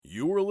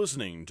You are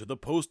listening to the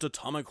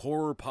Post-Atomic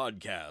Horror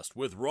Podcast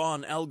with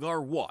Ron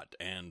Algar Watt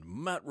and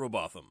Matt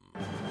Robotham.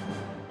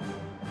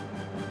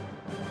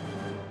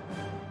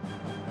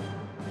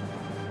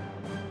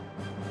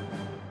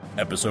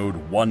 Episode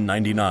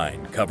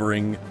 199,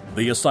 covering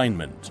The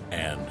Assignment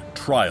and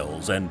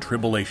Trials and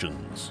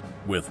Tribble-ations,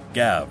 with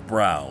Gav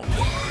Brown.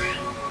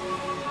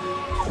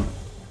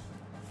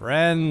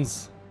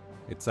 Friends,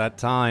 it's that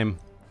time.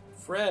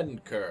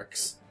 Friend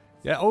Kirks.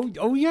 Yeah,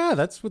 oh yeah,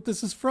 that's what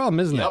this is from,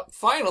 isn't it? Yep,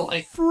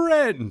 finally.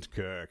 Friend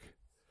Kirk.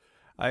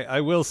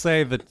 I will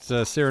say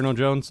that Cyrano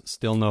Jones,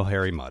 still no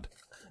Harry Mudd.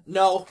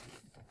 No.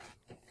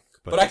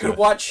 But I could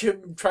watch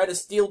him try to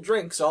steal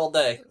drinks all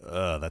day.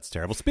 That's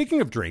terrible. Speaking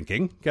of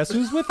drinking, guess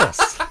who's with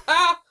us?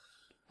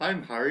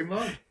 I'm Harry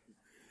Mudd.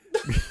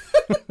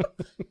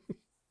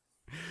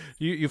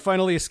 You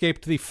finally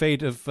escaped the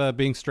fate of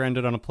being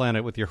stranded on a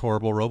planet with your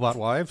horrible robot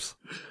wives?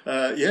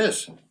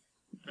 Yes.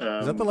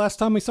 Is that the last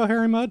time we saw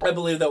Harry Mudd? I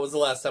believe that was the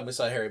last time we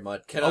saw Harry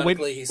Mudd.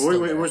 Canonically, he's still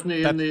there. Wasn't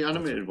he in the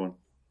animated one?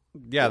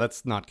 Yeah,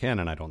 that's not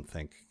canon, I don't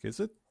think. Is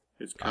it?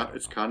 It's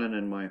canon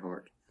in my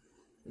heart.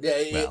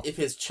 Yeah, Well. if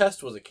his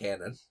chest was a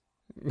cannon.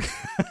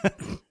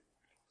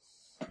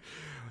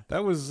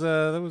 That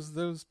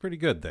was pretty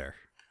good there.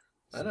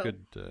 I know.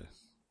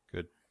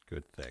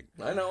 Good thing.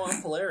 I know,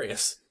 I'm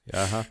hilarious.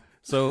 Uh-huh.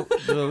 So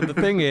the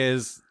thing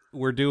is,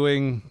 we're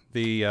doing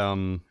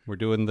the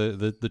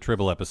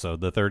Tribble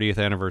episode, the 30th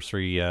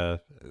anniversary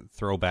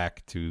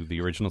throwback to the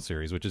original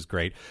series, which is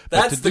great.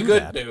 That's the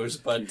good news,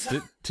 but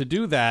to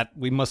do that,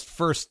 we must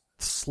first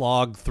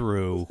slog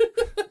through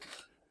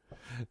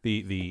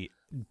the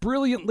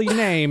brilliantly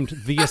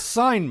named The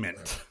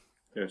Assignment.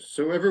 Yes.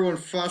 So everyone,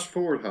 fast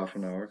forward half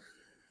an hour.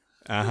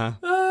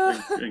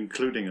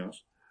 Including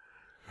us.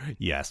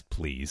 Yes,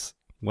 please.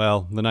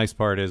 Well, the nice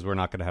part is we're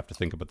not going to have to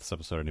think about this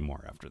episode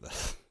anymore after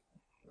this.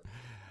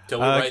 till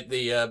we write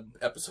the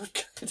episode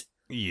guide.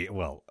 Yeah,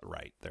 well,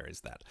 right, there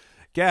is that.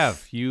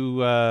 Gav, you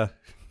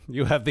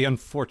have the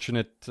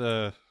unfortunate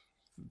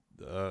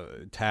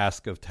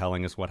task of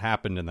telling us what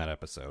happened in that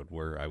episode,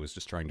 where I was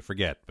just trying to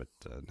forget, but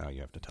now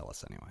you have to tell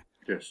us anyway.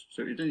 Yes,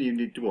 so you didn't even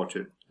need to watch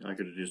it. I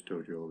could have just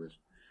told you all this.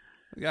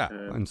 Yeah,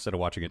 instead of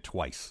watching it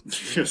twice.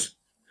 Yes.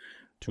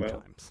 Two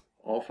times.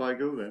 Off I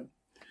go then.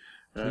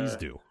 Please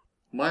do.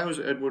 Miles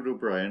Edward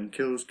O'Brien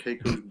kills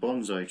Keiko's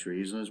bonsai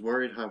trees and is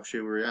worried how she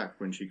will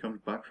react when she comes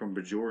back from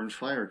Bajoran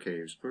fire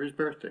caves for his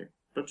birthday.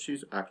 But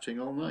she's acting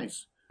all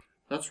nice.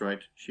 That's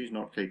right, she's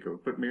not Keiko,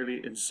 but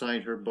merely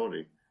inside her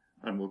body,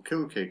 and will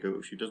kill Keiko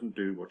if she doesn't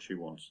do what she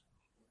wants.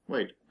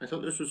 Wait, I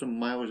thought this was a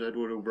Miles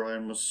Edward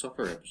O'Brien Must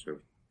Suffer episode.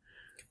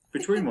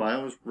 Between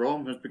Miles,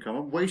 Rom has become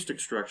a waste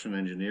extraction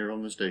engineer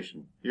on the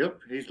station.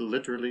 Yep, he's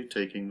literally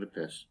taking the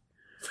piss.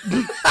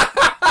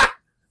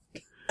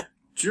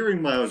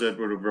 During Miles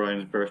Edward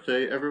O'Brien's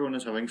birthday, everyone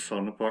is having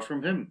fun apart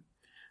from him.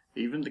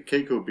 Even the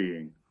Keiko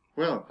being.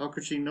 Well, how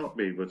could she not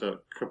be with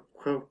that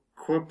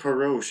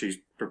quiparo she's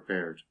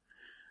prepared?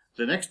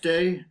 The next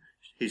day,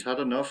 he's had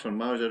enough and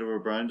Miles Edward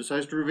O'Brien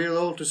decides to reveal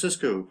all to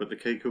Cisco, but the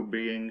Keiko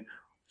being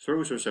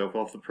throws herself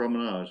off the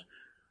promenade.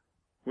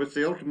 With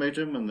the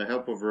ultimatum and the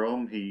help of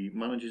Rom, he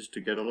manages to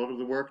get a lot of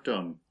the work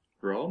done.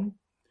 Rom?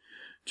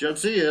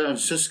 Jadzia and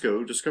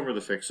Cisco discover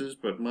the fixes,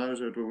 but Miles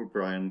Edward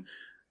O'Brien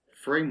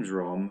frames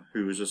Rom,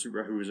 who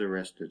is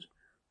arrested.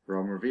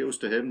 Rom reveals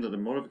to him that the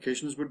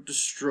modifications would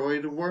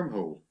destroy the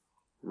wormhole.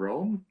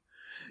 Rom?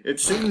 It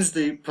seems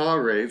the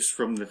power raves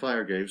from the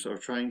fire caves are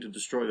trying to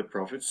destroy the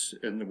prophets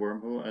in the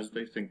wormhole as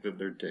they think that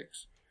they're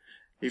dicks.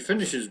 He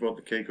finishes what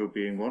the Keiko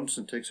being wants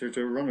and takes her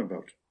to a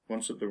runabout.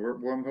 Once at the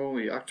wormhole,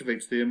 he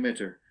activates the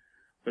emitter.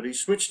 But he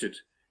switched it.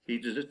 He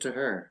did it to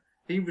her.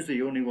 He was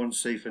the only one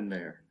safe in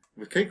there.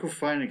 With Keiko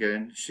fine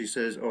again, she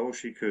says all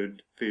she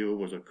could feel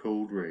was a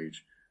cold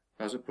rage,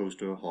 as opposed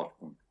to a hot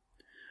one.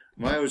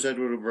 Miles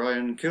Edward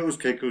O'Brien kills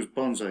Keiko's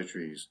bonsai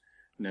trees.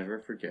 Never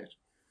forget.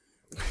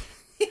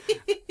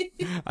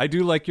 I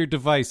do like your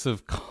device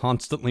of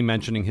constantly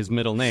mentioning his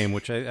middle name,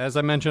 which, as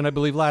I mentioned, I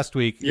believe last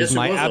week, is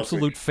my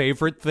absolute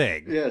favorite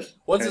thing. Yes.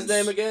 What's his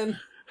name again?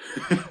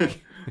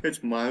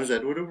 It's Miles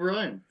Edward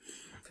O'Brien.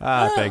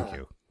 Thank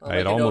you. I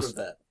had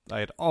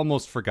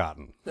almost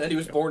forgotten. And he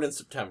was born in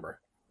September.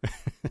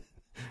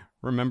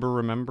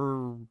 Remember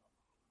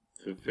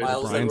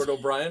Miles Edward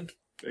O'Brien?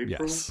 April?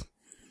 Yes.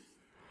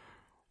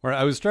 Or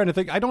I was trying to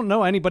think, I don't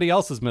know anybody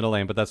else's middle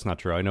name, but that's not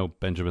true. I know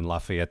Benjamin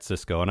Lafayette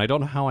Cisco, and I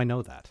don't know how I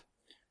know that.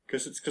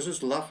 Because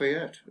it's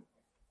Lafayette.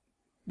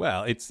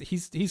 Well,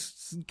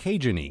 he's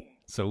Cajun-y,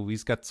 so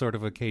he's got sort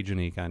of a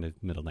Cajun-y kind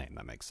of middle name.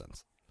 That makes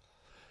sense.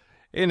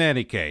 In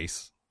any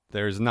case,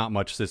 there's not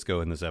much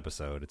Cisco in this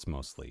episode. It's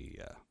mostly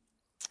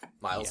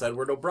Miles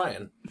Edward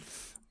O'Brien.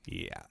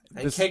 Yeah.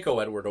 And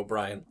Keiko Edward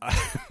O'Brien.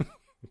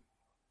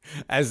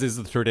 As is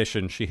the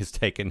tradition, she has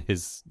taken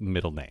his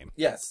middle name.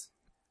 Yes.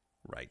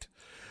 Right.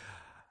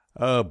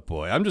 Oh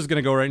boy, I'm just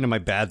gonna go right into my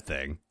bad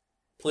thing.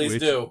 Please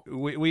do.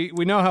 We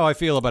know how I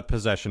feel about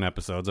possession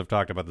episodes. I've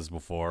talked about this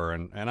before,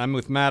 and I'm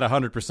with Matt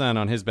 100%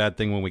 on his bad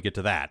thing when we get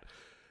to that.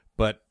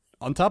 But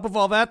on top of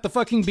all that, the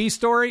fucking B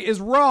story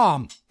is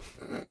Rom.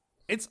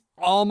 It's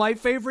all my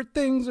favorite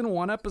things in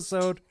one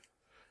episode.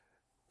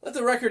 Let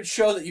the record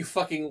show that you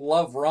fucking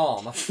love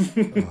Rom.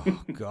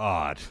 Oh,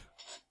 God.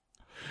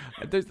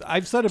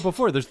 I've said it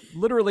before. There's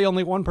literally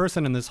only one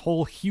person in this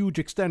whole huge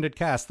extended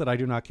cast that I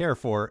do not care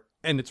for,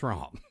 and it's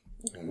Rom.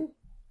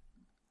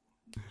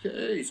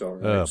 Yeah, he's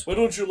alright. Why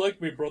don't you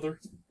like me, brother?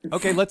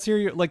 Okay, let's hear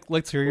your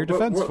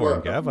defense for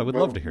him, Gav. I would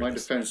love to hear my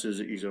this. My defense is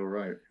that he's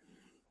alright.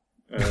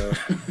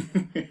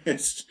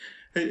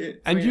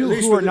 You,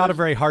 who are not a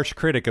very harsh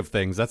critic of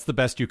things, that's the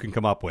best you can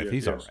come up with. Yeah,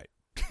 he's yes. alright.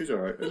 He's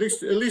alright. At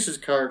least his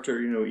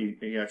character,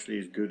 he actually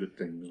is good at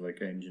things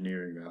like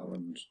engineering now,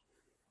 and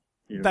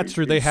that's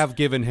true. They have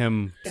given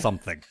him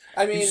something.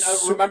 I mean,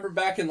 I remember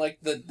back in like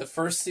the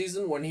first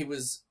season when he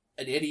was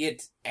an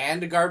idiot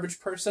and a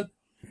garbage person.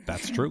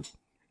 That's true.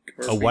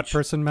 Garbage. A what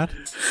person, Matt?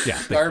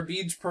 Yeah,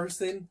 garbage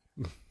person.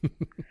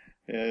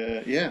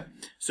 Yeah.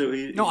 So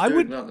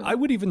I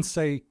would even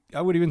say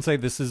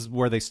this is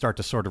where they start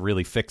to sort of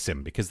really fix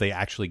him, because they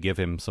actually give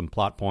him some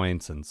plot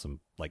points and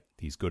some, like,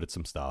 he's good at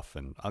some stuff,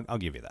 and I'll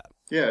give you that.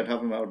 Yeah, I'd have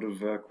him out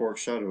of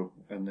Quark's shadow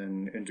and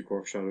then into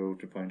Quark's shadow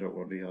to find out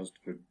what he has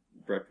for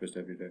breakfast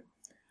every day.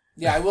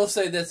 Yeah, I will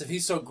say this: if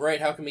he's so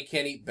great, how come he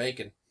can't eat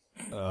bacon?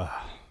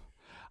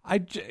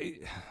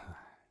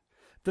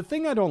 The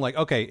thing I don't like,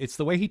 okay, it's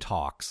the way he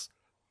talks,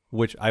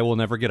 which I will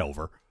never get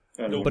over.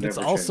 But it's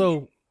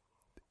also,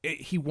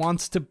 he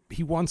wants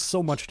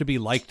so much to be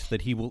liked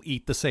that he will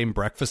eat the same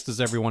breakfast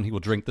as everyone. He will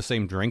drink the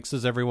same drinks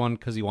as everyone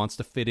because he wants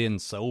to fit in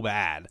so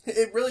bad.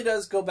 It really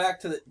does go back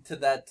to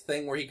that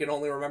thing where he can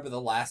only remember the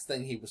last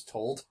thing he was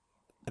told.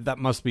 That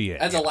must be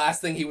it. And the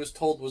last thing he was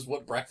told was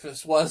what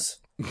breakfast was.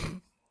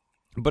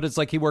 But it's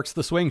like he works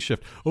the swing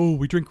shift. Oh,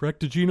 we drink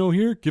Rectigino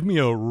here? Give me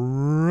a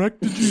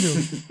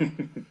Rectigino.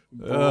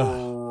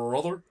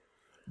 Brother.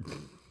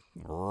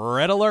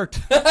 Red alert.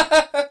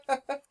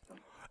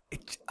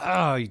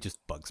 He just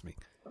bugs me.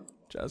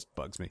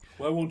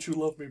 Why won't you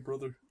love me,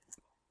 brother?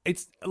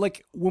 It's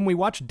like when we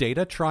watch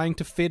Data trying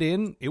to fit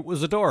in, it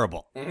was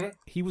adorable. Mm-hmm.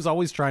 He was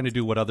always trying to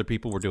do what other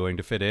people were doing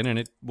to fit in, and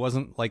it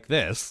wasn't like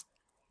this.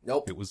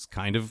 Nope. It was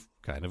kind of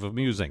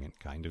amusing and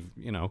kind of,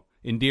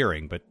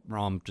 endearing, but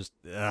Rom just,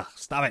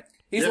 stop it.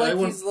 He's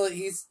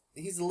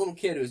he's a little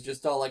kid who's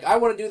just all like, I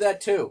want to do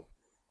that too.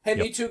 Hey,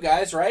 Me too,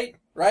 guys, right?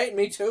 Right?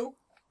 Me too?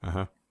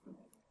 Uh-huh. What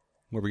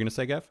were we going to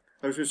say, Gav?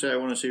 I was going to say I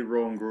want to see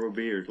Ron grow a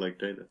beard like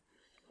Data.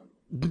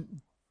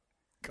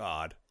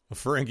 God. A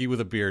Ferengi with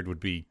a beard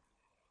would be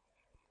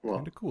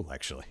kind of cool,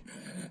 actually.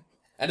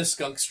 And a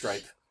skunk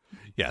stripe.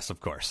 Yes, of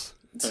course.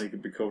 And he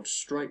could be called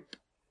Stripe.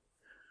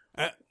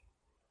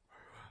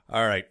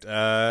 All right.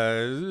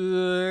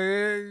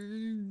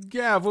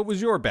 Gav, what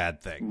was your bad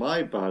thing?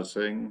 My bad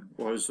thing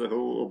was the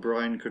whole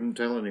O'Brien couldn't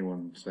tell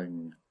anyone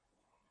thing.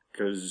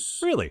 Because...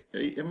 Really?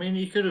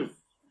 He could have...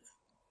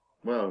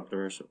 Well,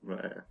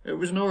 it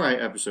was an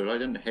alright episode. I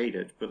didn't hate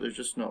it, but there's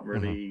just not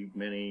really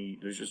many...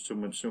 There's just so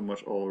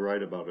much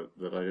alright about it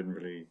that I didn't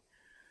really...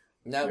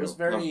 No, it was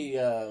very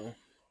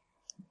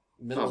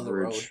middle of the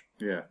road.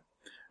 Yeah.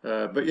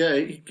 But yeah,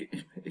 he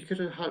could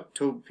have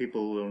told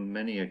people on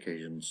many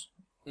occasions.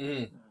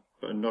 Mm.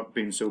 But not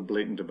being so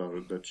blatant about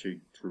it that she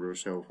threw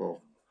herself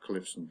off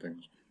cliffs and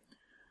things.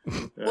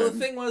 Well, the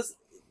thing was,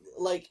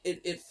 like,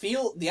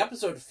 the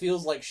episode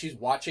feels like she's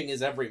watching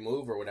his every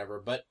move or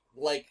whatever, but,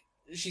 like,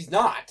 she's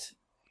not.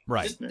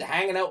 Right. Just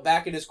hanging out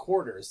back in his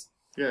quarters.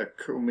 Yeah,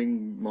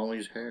 combing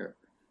Molly's hair.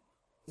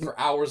 For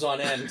hours on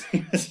end.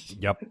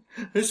 Yep.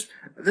 This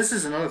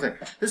is another thing.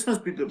 This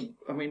must be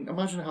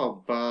imagine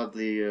how bad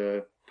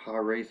the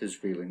Wraith is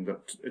feeling,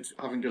 that it's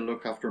having to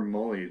look after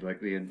Molly, like,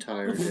 the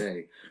entire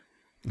day.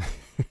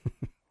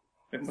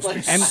 It must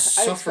be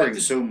suffering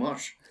so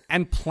much.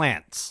 And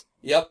plants.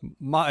 Yep.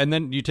 And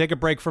then you take a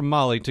break from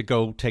Molly to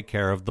go take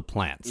care of the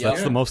plants. Yep.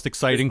 That's the most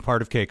exciting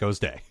part of Keiko's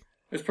day.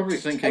 It's probably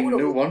thinking,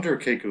 no wonder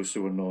Keiko's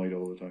so annoyed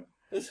all the time.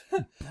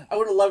 I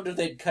would have loved if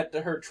they'd cut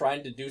to her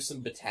trying to do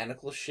some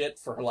botanical shit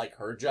for, like,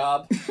 her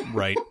job.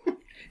 Right.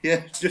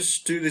 Yeah,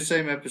 just do the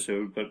same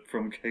episode, but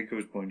from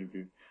Keiko's point of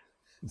view.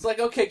 It's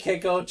like, okay,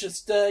 Keiko,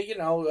 just,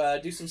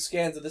 do some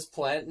scans of this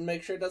plant and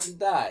make sure it doesn't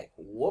die.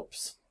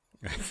 Whoops.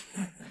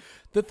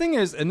 The thing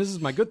is, and this is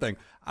my good thing,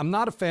 I'm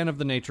not a fan of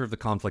the nature of the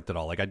conflict at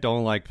all. Like, I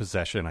don't like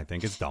possession. I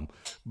think it's dumb.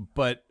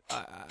 But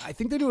I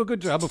think they do a good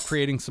job of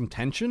creating some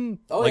tension.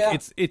 Oh, yeah.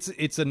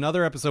 It's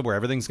another episode where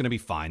everything's going to be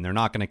fine. They're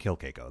not going to kill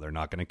Keiko. They're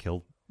not going to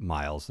kill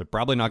Miles. They're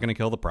probably not going to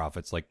kill the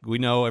Prophets. Like, we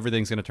know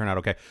everything's going to turn out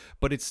okay.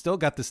 But it's still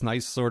got this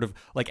nice sort of,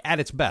 like, at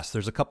its best,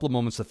 there's a couple of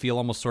moments that feel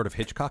almost sort of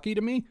Hitchcocky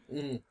to me.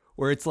 Mm.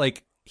 Where it's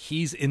like,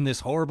 he's in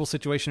this horrible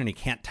situation and he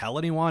can't tell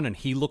anyone, and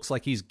he looks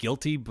like he's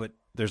guilty, but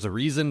there's a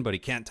reason, but he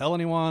can't tell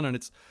anyone, and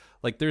it's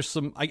like there's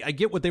some... I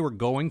get what they were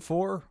going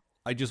for.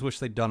 I just wish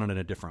they'd done it in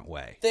a different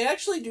way. They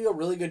actually do a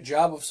really good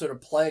job of sort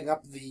of playing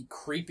up the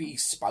creepy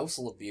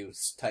spousal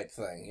abuse type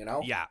thing, you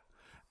know? Yeah.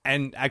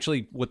 And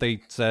actually, what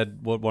they said,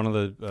 what one of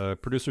the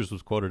producers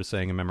was quoted as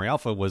saying in Memory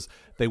Alpha was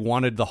they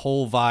wanted the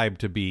whole vibe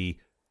to be,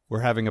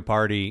 we're having a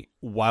party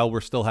while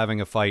we're still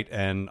having a fight,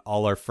 and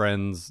all our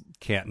friends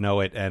can't know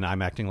it, and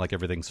I'm acting like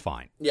everything's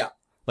fine. Yeah.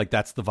 Like,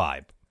 that's the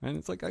vibe. And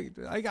it's like,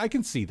 I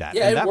can see that.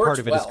 Yeah, and it that works part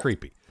of it is well.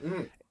 creepy.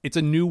 It's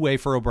a new way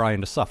for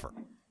O'Brien to suffer.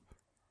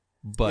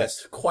 But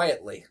yes,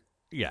 quietly.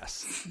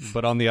 Yes.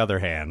 But on the other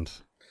hand...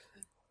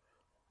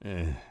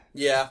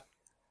 Yeah.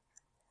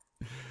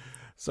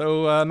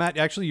 So, Matt,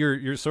 actually,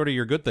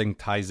 your good thing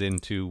ties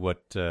into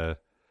what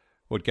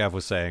Gav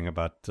was saying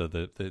about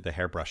the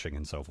hairbrushing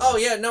and so forth. Oh,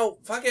 yeah, no,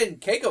 fucking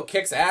Keiko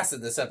kicks ass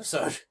in this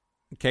episode.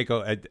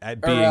 Keiko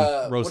at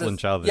being Rosalind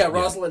Chow. Yeah,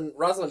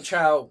 Rosalind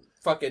Chow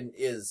fucking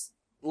is,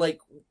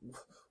 like,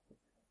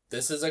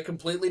 this is a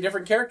completely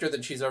different character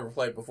than she's ever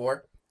played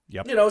before.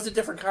 Yep. You know, it's a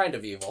different kind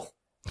of evil.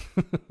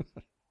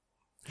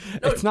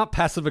 No, it's not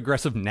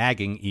passive-aggressive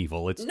nagging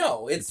evil.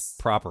 It's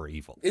proper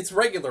evil. It's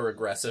regular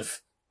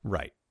aggressive.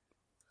 Right.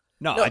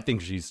 No, I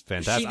think she's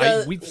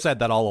fantastic. We've said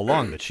that all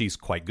along, that she's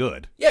quite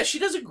good. Yeah, she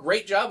does a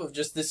great job of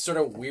just this sort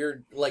of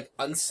weird, like,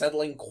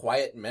 unsettling,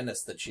 quiet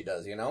menace that she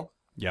does, you know?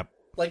 Yep.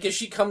 Like,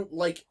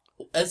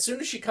 as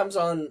soon as she comes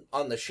on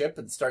the ship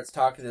and starts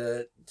talking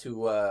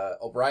to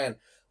O'Brien,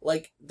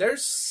 like,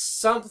 there's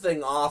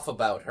something off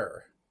about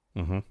her.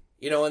 Mm-hmm.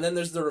 You know, and then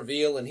there's the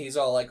reveal, and he's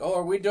all like, "Oh,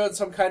 are we doing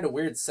some kind of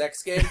weird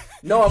sex game?"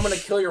 No, I'm gonna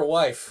kill your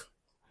wife.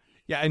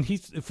 Yeah, and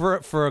he's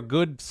for a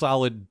good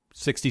solid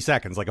 60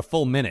 seconds, like a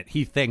full minute,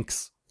 he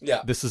thinks,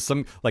 this is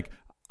some, like,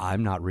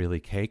 I'm not really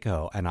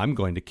Keiko, and I'm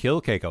going to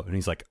kill Keiko. And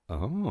he's like,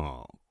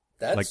 oh.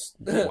 That's...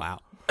 Like, wow.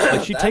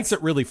 Like, she takes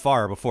it really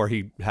far before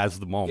he has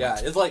the moment. Yeah,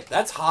 it's like,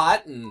 that's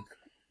hot and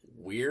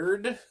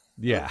weird.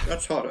 Yeah.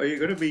 That's hot. Are you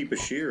going to be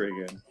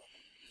Bashir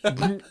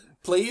again?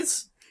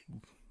 Please?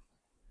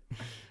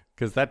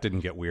 Because that didn't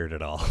get weird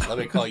at all. Let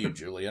me call you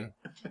Julian.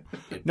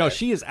 No,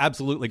 she is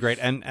absolutely great.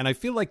 And I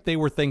feel like they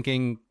were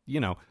thinking, you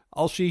know,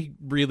 all she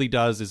really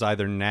does is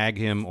either nag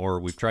him, or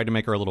we've tried to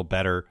make her a little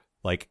better,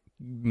 like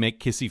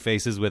make kissy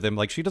faces with him.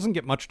 Like, she doesn't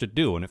get much to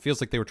do, and it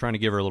feels like they were trying to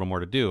give her a little more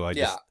to do. I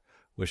just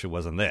wish it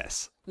wasn't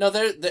this. No,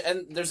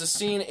 and there's a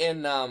scene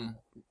in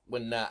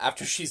when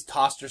after she's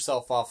tossed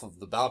herself off of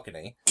the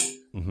balcony,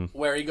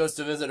 where he goes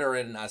to visit her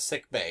in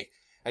sick bay,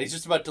 and he's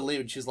just about to leave,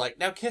 and she's like,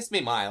 "Now kiss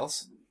me,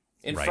 Miles,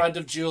 in front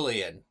of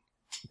Julian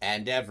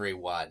and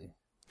everyone.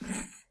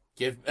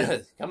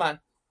 Come on,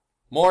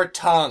 more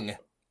tongue."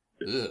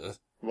 Ugh.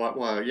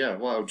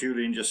 Wow,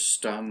 Julian just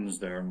stands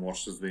there and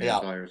watches the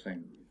entire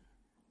thing.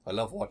 I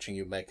love watching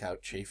you make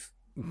out, Chief.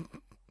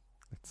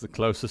 It's the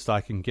closest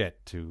I can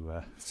get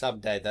to...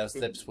 Someday those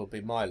lips will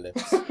be my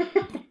lips.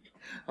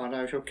 And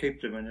I shall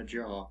keep them in a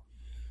jar.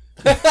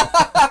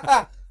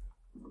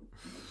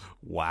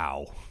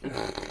 Wow.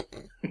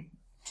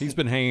 He's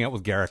been hanging out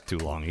with Garrick too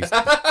long.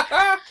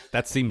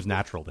 That seems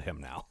natural to him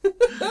now.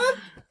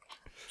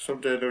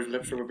 Someday those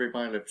lips will be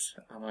my lips,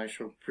 and I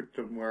shall put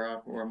them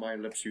where my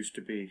lips used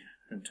to be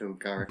until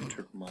Garrick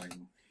took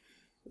mine.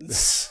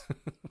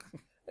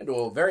 Into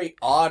a very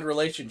odd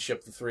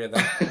relationship, the three of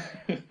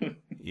them.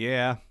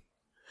 Yeah.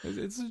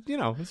 It's, you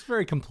know, it's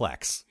very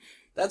complex.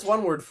 That's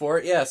one word for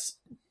it, yes.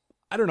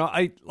 I don't know.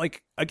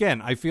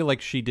 I feel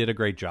like she did a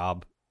great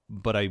job,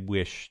 but I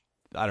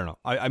don't know.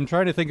 I'm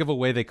trying to think of a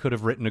way they could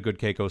have written a good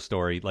Keiko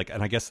story. Like,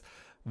 and I guess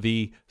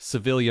the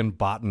civilian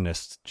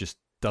botanist just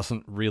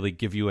doesn't really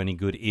give you any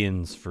good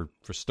ins for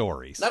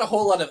stories. Not a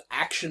whole lot of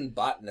action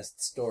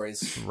botanist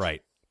stories.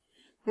 Right.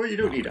 Well, you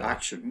don't need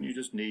action. You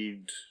just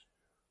need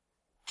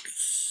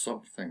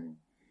something.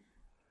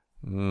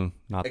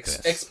 Not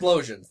this.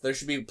 Explosions. There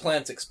should be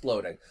plants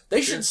exploding.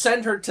 They should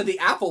send her to the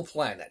Apple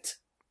Planet.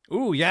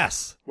 Ooh,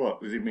 yes.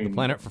 What, does he mean? The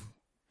planet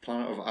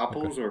Planet of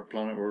apples, or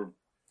planet where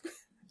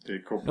the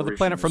corporation? No, the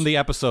planet from the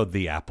episode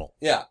The Apple.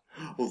 Yeah.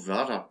 Oh,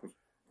 that apple.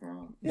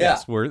 Wow.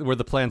 Yes, where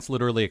the plants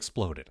literally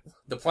exploded.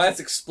 The plants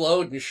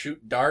explode and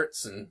shoot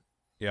darts and...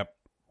 Yep.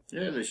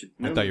 Yeah, they should.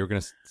 I thought you were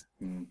going to...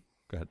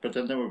 Go ahead. But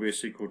then there would be a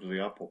sequel to the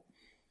apple.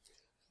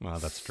 Well,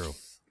 that's true.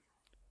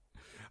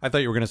 I thought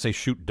you were going to say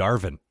shoot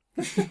Darwin.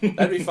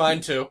 That'd be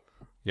fine, too.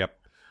 Yep.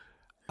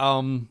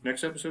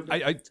 Next episode,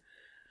 then?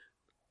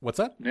 What's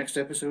that? Next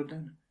episode,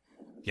 then?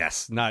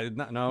 Yes. No,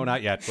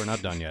 not yet. We're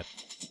not done yet.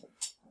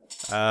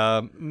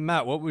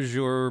 Matt, what was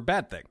your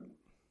bad thing?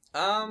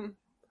 I'm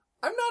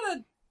not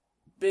a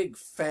big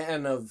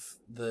fan of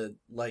the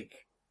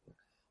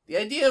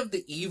idea of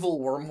the evil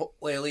wormhole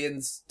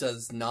aliens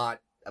does not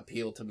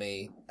appeal to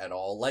me at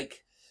all.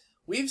 Like,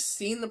 we've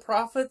seen the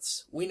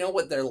Prophets. We know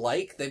what they're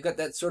like. They've got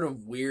that sort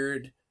of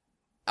weird,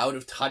 out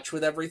of touch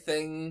with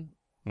everything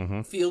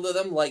feel to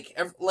them. Like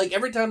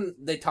every time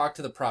they talk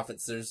to the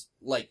Prophets, there's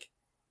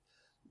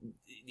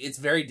it's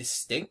very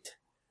distinct.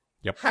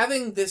 Yep.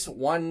 Having this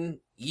one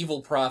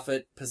evil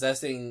prophet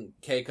possessing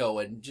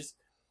Keiko and just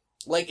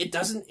it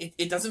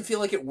doesn't feel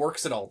like it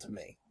works at all to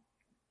me.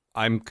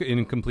 I'm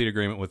in complete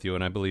agreement with you,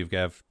 and I believe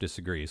Gav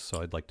disagrees,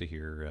 so I'd like to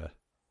hear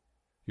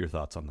your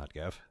thoughts on that,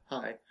 Gav.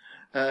 Hi.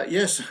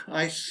 Yes,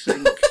 I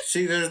think...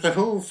 see, there's the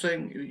whole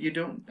thing... You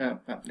don't...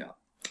 no.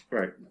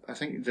 Right. I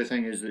think the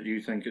thing is that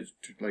you think it's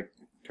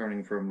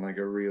turning from a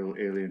real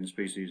alien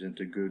species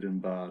into good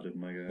and bad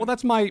and Well,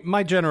 that's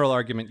my general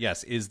argument,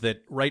 yes, is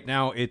that right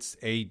now it's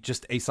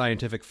just a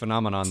scientific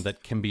phenomenon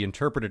that can be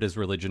interpreted as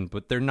religion,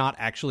 but they're not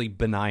actually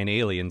benign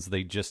aliens.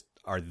 They just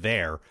are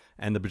there,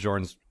 and the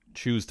Bajorans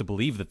choose to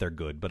believe that they're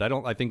good. But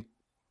I think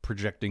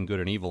projecting good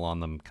and evil on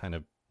them kind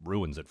of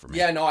ruins it for me.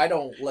 Yeah, no, I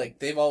don't, like,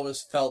 they've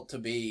always felt to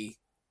be...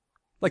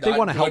 Like, they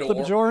want to help the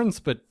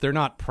Bajorans, but they're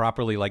not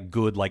properly, like,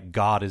 good, like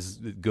God is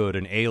good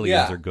and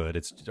aliens are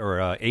good.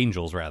 Or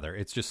angels, rather.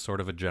 It's just sort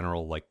of a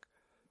general, like,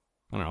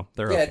 I don't know,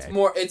 they're okay.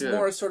 It's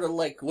more sort of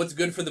like, what's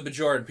good for the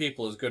Bajoran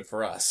people is good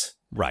for us.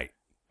 Right.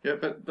 Yeah,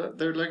 but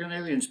they're like an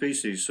alien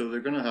species, so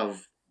they're going to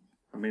have,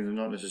 I mean, they're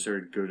not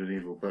necessarily good and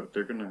evil, but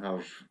they're going to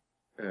have,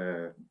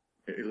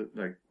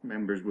 like,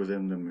 members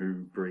within them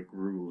who break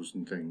rules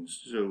and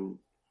things. So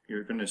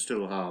you're going to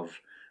still have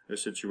a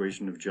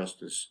situation of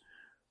justice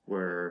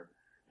where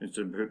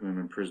instead of putting them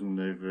in prison,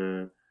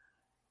 they've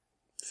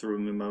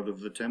thrown them out of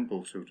the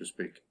temple, so to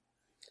speak.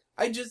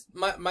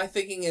 My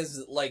thinking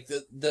is, like,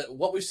 the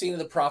what we've seen in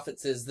the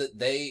prophets is that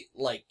they,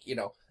 like, you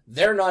know,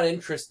 they're not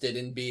interested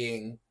in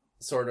being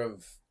sort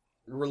of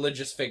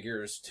religious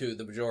figures to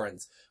the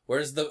Bajorans,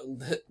 whereas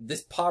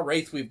this Pa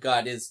Wraith we've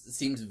got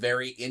seems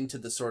very into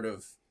the sort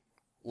of,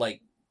 like,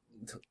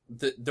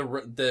 the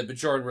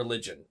Bajoran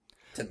religion.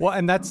 Well,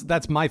 and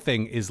that's my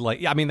thing is,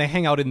 like, I mean, they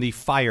hang out in the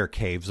fire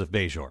caves of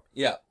Bajor.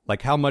 Yeah.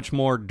 Like, how much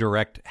more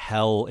direct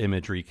hell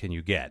imagery can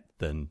you get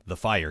than the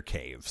fire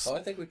caves? Oh,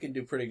 I think we can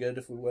do pretty good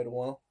if we wait a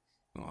while.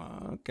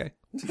 Okay.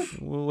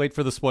 We'll wait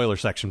for the spoiler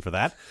section for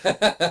that.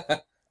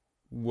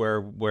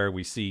 where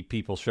we see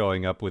people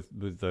showing up with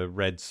the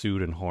red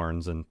suit and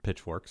horns and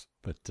pitchforks.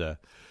 But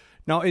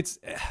no, it's,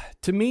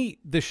 to me,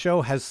 the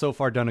show has so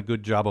far done a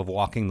good job of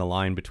walking the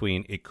line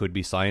between it could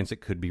be science,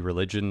 it could be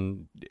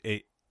religion,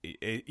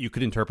 you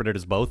could interpret it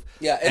as both.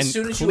 Yeah, as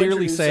soon as you clearly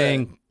introduce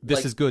saying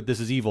this is good, this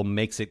is evil,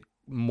 makes it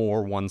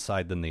more one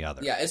side than the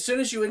other. Yeah, as soon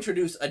as you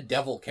introduce a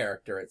devil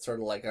character, it's sort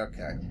of like,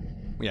 okay.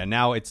 Yeah,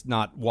 now it's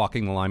not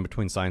walking the line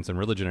between science and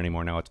religion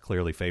anymore. Now it's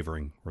clearly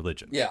favoring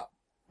religion. Yeah.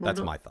 That's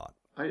my thought.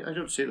 I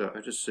don't see that.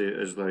 I just see it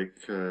as like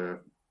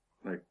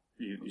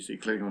you see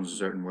Klingons a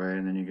certain way,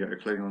 and then you get a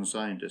Klingon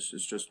scientist.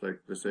 It's just like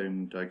the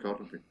same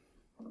dichotomy.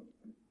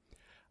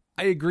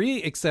 I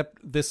agree, except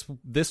this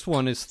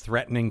one is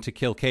threatening to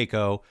kill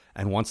Keiko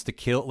and wants to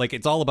kill, like,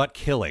 it's all about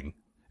killing.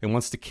 It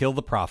wants to kill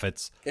the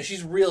prophets. Yeah,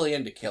 she's really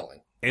into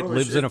killing. It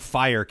lives in a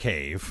fire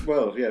cave.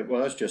 Well, yeah,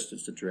 that's just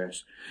its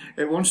address.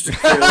 It wants to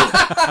kill.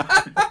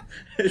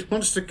 It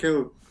wants to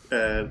kill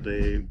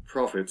the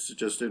prophets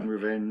just in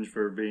revenge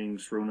for being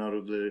thrown out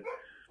of the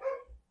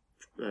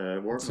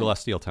wormhole.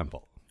 Celestial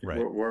Temple, right?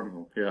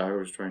 Wormhole. Yeah, I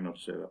was trying not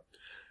to say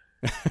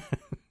that.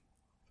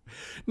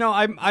 No,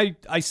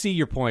 I see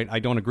your point. I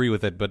don't agree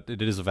with it, but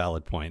it is a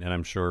valid point, and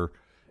I'm sure,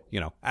 you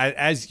know,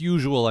 as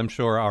usual, I'm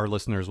sure our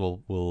listeners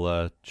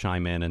will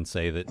chime in and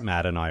say that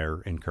Matt and I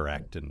are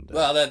incorrect. And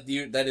well,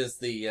 that is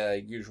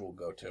the usual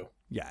go-to.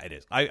 Yeah, it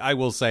is. I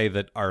will say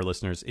that our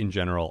listeners in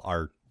general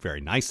are very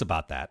nice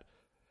about that,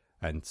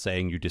 and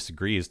saying you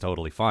disagree is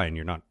totally fine.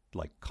 You're not,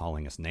 like,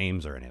 calling us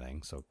names or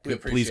anything, so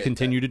please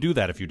continue to do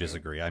that if you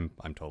disagree. I'm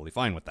totally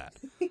fine with that.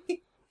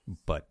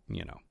 But,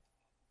 you know,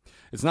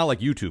 it's not like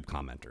YouTube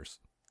commenters,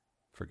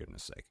 for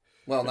goodness sake.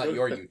 Well, not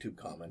your YouTube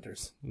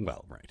commenters.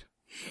 Well, right.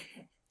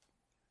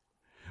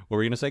 What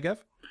were you going to say,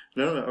 Gav?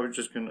 No, I was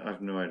just going to... I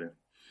have no idea.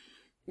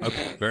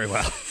 Okay, very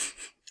well.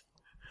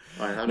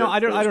 I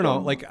don't know.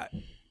 Like,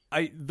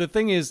 the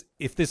thing is,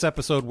 if this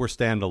episode were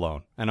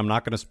standalone, and I'm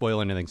not going to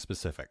spoil anything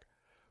specific,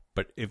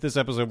 but if this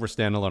episode were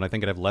standalone, I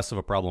think I'd have less of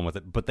a problem with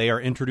it. But they are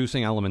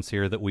introducing elements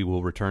here that we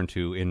will return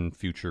to in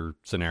future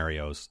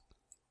scenarios,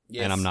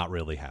 and I'm not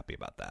really happy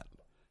about that.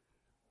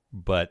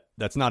 But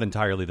that's not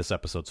entirely this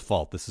episode's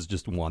fault. This is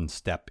just one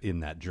step in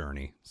that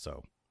journey.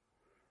 So,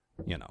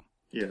 you know.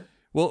 Yeah.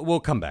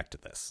 We'll come back to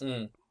this.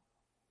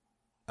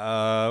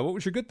 What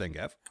was your good thing,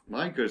 Gav?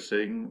 My good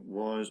thing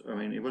was, I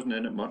mean, he wasn't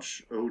in it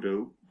much,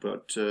 Odo,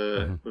 but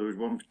there was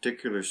one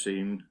particular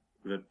scene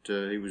that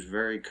he was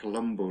very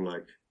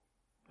Columbo-like.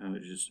 And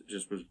it just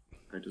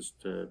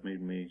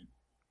made me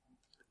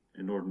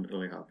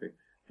inordinately happy.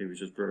 He was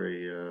just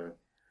very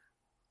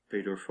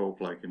Peter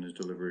Falk-like in his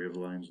delivery of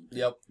lines.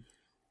 Yep.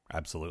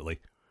 Absolutely.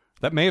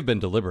 That may have been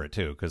deliberate,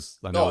 too, because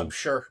I know I'm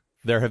sure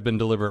there have been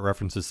deliberate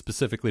references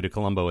specifically to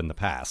Columbo in the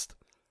past.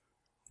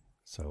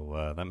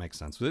 So that makes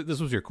sense.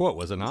 This was your quote,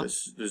 was it not?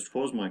 This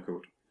was my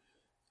quote.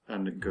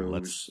 And it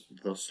goes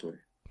thusly.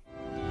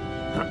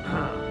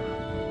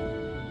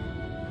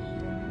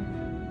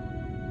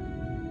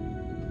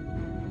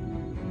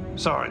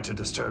 Sorry to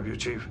disturb you,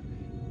 Chief.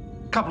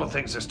 A couple of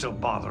things are still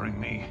bothering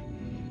me.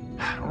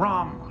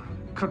 Rom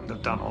couldn't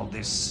have done all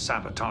this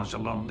sabotage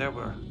alone. There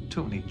were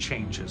too many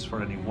changes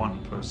for any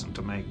one person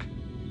to make.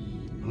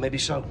 Maybe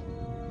so.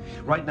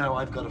 Right now,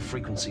 I've got a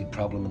frequency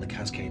problem in the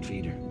Cascade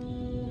feeder.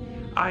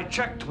 I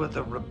checked with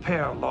the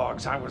repair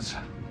logs. I was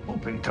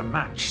hoping to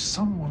match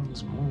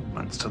someone's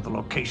movements to the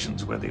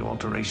locations where the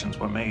alterations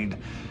were made,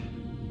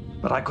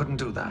 but I couldn't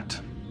do that.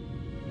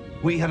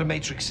 We had a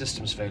matrix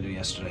systems failure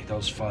yesterday.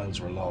 Those files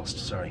were lost.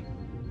 Sorry.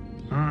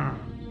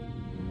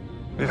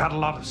 We've had a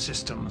lot of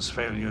systems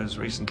failures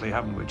recently,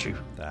 haven't we,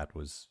 Chief? That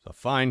was a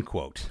fine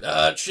quote.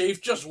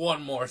 Chief, just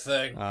one more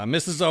thing.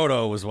 Mrs.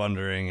 Odo was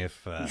wondering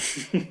if...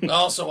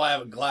 Also, I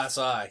have a glass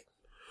eye.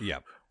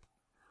 Yep.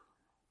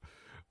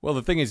 Well,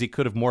 the thing is, he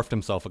could have morphed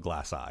himself a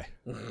glass eye.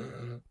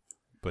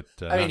 But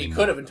I mean, he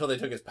could have until they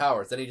took his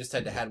powers. Then he just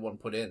had to had one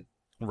put in.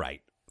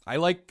 Right. I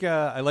like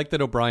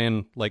that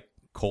O'Brien, like,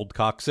 cold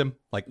cocks him.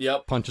 Like,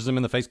 punches him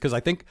in the face. Because I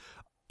think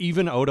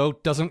even Odo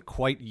doesn't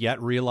quite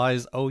yet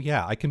realize, oh,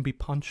 yeah, I can be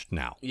punched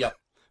now. Yep.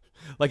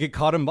 Like, it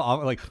caught him,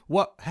 like,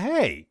 what?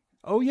 Hey!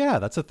 Oh, yeah,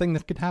 that's a thing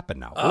that could happen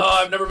now. Oh,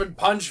 I've never been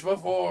punched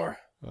before.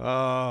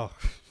 Oh.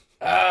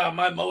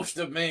 My most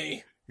of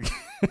me.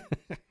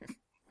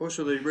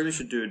 Also, they really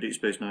should do a Deep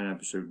Space Nine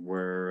episode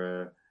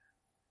where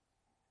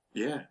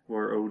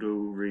Odo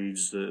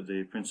reads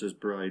the Princess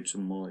Bride to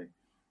Molly.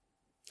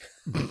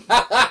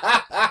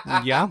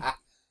 Yeah,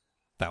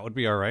 that would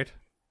be all right.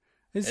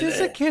 Is this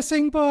a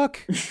kissing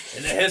book?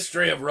 In the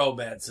history of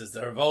romances,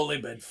 there have only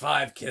been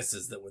 5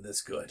 kisses that were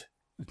this good.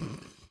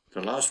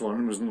 The last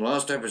one was in the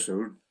last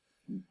episode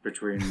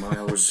between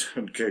Miles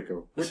and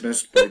Keiko.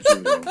 Witnessed by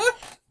Julian.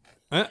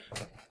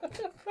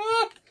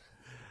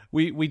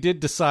 We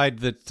did decide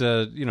that,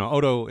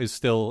 Odo is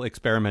still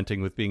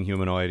experimenting with being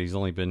humanoid. He's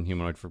only been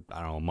humanoid for,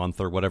 I don't know, a month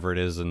or whatever it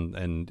is,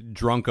 and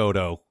drunk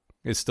Odo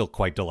is still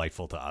quite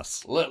delightful to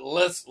us.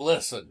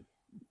 Listen.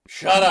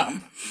 Shut up.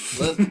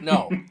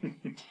 No.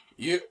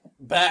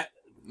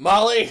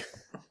 Molly?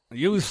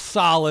 You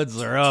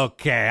solids are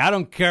okay. I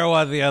don't care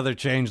what the other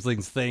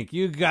changelings think.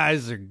 You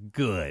guys are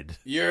good.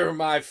 You're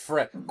my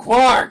friend.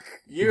 Quark!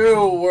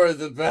 You were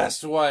the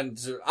best one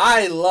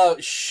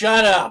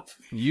shut up!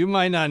 You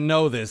might not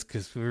know this,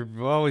 because we're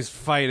always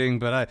fighting,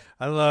 but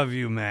I love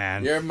you,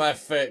 man. You're my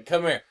fit.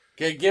 Come here.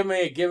 Give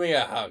me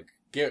a hug.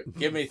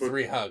 Give me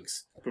 3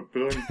 hugs.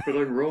 But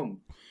I'm wrong.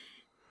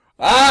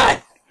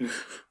 Ah!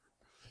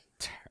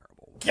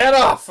 Terrible. Get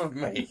off of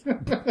me!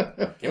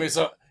 Give me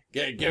some.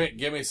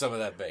 Give me some of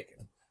that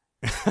bacon.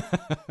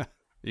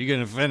 You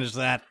gonna finish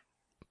that?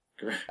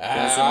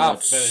 I'll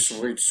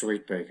finish.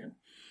 Sweet bacon.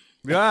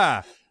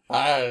 Ah!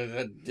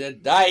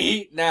 I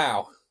eat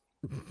now.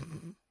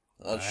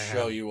 I'll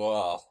show you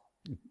all.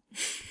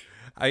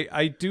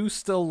 I do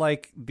still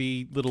like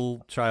the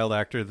little child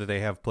actor that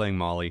they have playing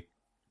Molly.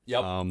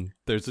 Yep.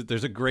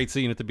 There's a great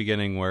scene at the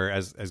beginning where,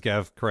 as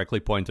Gav correctly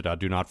pointed out,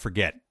 do not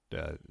forget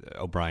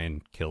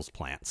O'Brien kills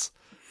plants,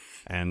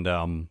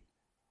 and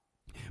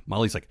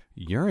Molly's like,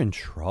 "You're in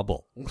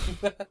trouble."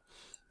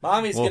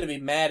 Mommy's gonna be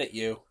mad at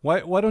you.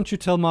 Why don't you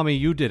tell Mommy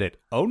you did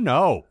it? Oh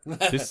no,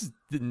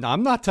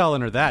 I'm not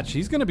telling her that.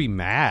 She's gonna be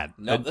mad.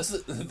 No, this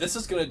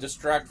is gonna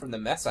distract from the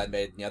mess I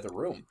made in the other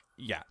room.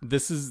 Yeah,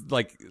 this is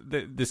like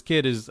this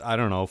kid is, I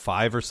don't know,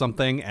 5 or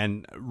something,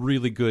 and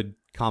really good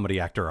comedy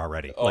actor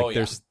already. Oh,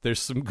 like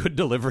there's some good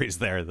deliveries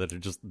there that are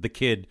just the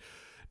kid,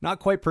 not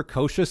quite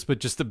precocious, but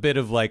just a bit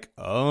of like,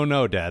 oh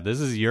no, Dad, this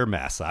is your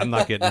mess. I'm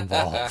not getting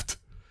involved,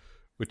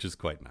 which is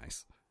quite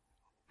nice.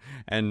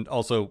 And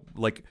also,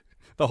 like,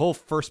 the whole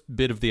first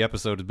bit of the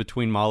episode is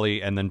between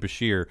Molly and then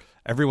Bashir.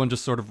 Everyone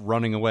just sort of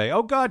running away.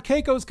 Oh God,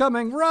 Keiko's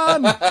coming!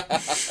 Run!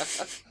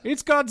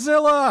 It's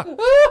Godzilla!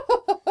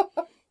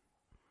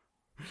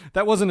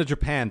 That wasn't a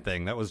Japan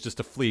thing. That was just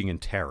a fleeing in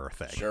terror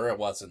thing. Sure, it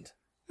wasn't.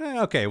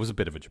 Okay, it was a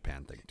bit of a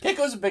Japan thing too.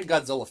 Keiko's a big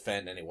Godzilla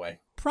fan anyway.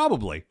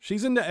 Probably.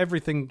 She's into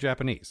everything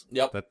Japanese.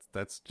 Yep.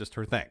 That's just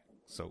her thing.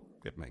 So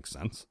it makes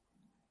sense.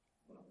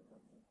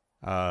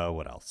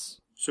 What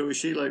else? So is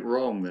she like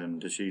wrong then?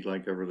 Does she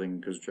like everything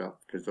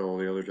because all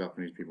the other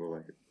Japanese people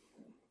like it?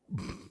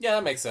 Yeah,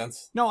 that makes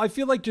sense. No, I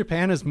feel like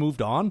Japan has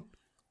moved on.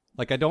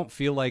 Like, I don't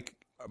feel like,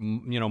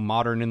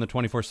 modern in the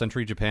 24th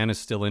century Japan is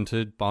still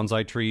into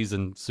bonsai trees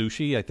and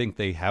sushi. I think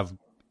they have,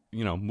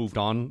 moved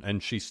on,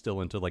 and she's still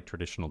into, like,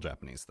 traditional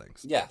Japanese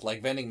things. Yeah,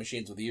 like vending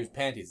machines with used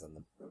panties in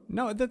them.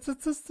 No, that's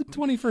the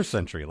 21st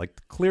century.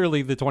 Like,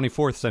 clearly the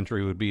 24th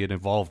century would be an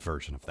evolved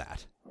version of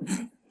that.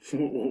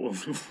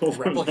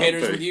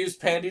 Replicators with used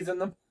panties in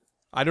them?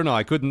 I don't know.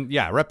 I couldn't.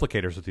 Yeah,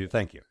 replicators with you.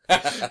 Thank you.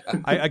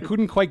 I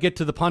couldn't quite get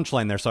to the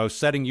punchline there, so I was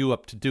setting you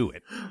up to do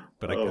it,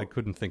 but I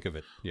couldn't think of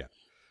it. Yeah.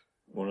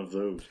 One of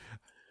those.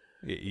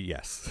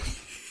 Yes.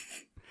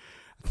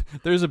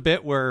 There's a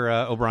bit where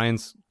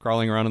O'Brien's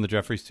crawling around in the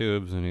Jeffries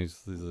tubes,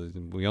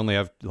 and we only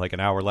have like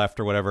an hour left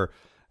or whatever,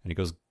 and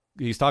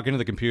he's talking to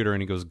the computer,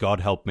 and he goes, "God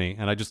help me,"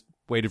 and I just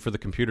waited for the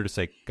computer to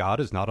say,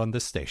 "God is not on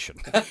this station."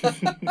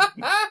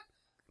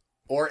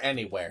 Or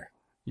anywhere.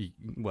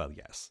 Well,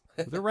 yes.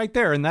 They're right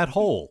there in that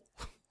hole.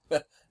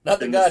 Not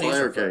the In God the he's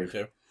fire referring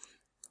cave. to.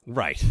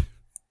 Right.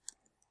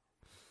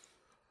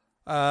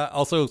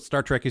 Also,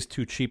 Star Trek is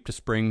too cheap to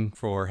spring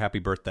for Happy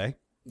Birthday.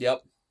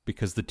 Yep.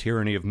 Because the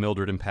tyranny of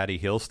Mildred and Patty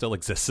Hill still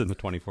exists in the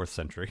 24th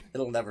century.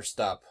 It'll never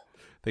stop.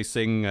 They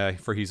sing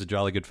for He's a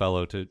Jolly Good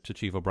Fellow to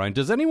Chief O'Brien.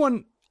 Does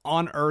anyone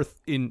on Earth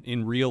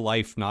in real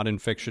life, not in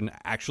fiction,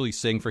 actually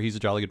sing for He's a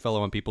Jolly Good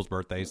Fellow on people's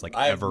birthdays? Like,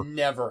 I've ever?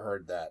 never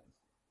heard that.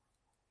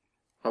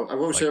 I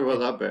won't say about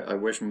that bit. I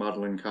wish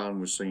Madeline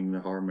Kahn was singing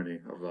the harmony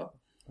of that.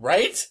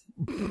 Right?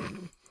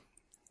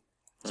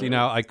 See,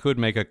 now I could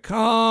make a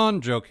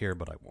con joke here,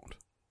 but I won't.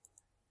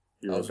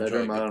 You're I a was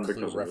better enjoying man the Clue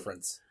because of it.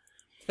 reference.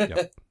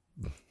 Yep.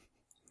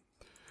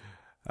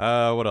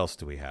 What else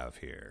do we have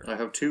here? I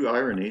have two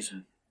ironies.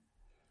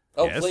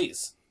 Oh, Yes?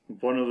 please.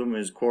 One of them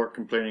is Quark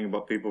complaining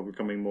about people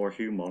becoming more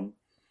human.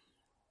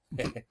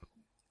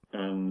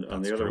 And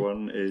That's the other true.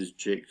 one is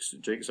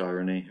Jake's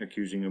irony,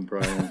 accusing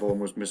O'Brien of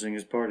almost missing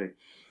his party.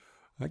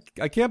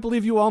 I can't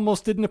believe you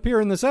almost didn't appear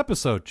in this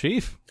episode,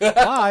 Chief.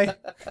 Bye.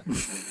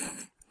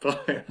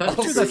 But I have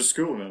to go to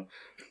school now.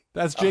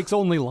 That's Jake's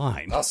only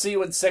line. I'll see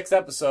you in 6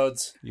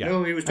 episodes. Yeah.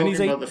 No, he was And he's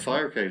talking eight- about the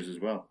fire caves as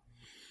well.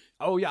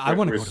 Oh, yeah, I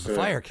want to go with, to the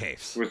fire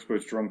caves.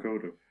 With Drunk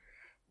Odo.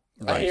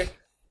 Right.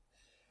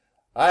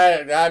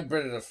 I've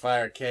been to the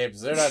fire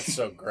caves. They're not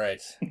so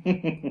great.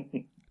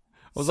 I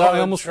Someone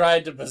almost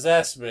tried to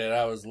possess me, and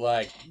I was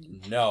like,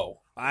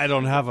 no. I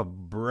don't have a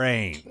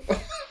brain.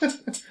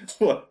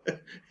 What?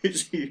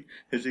 Is he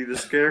the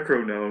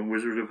Scarecrow now in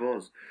Wizard of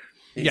Oz?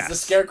 He's Yes. the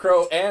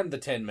Scarecrow and the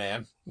Tin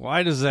Man.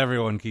 Why does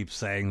everyone keep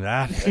saying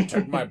that? They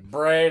took my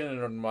brain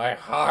and my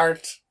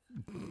heart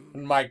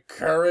and my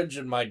courage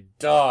and my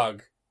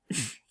dog.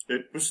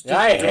 It was the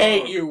I dog.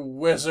 hate you,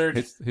 wizard.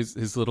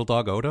 His little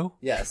dog Odo?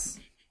 Yes.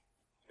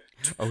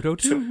 Odo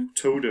too?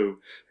 Todo.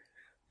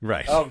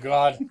 Right. Oh,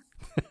 God.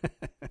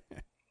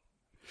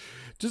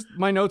 Just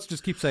my notes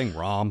just keep saying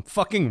Rom.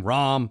 Fucking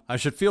Rom. I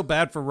should feel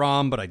bad for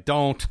Rom, but I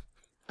don't.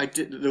 I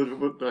did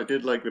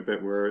like the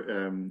bit where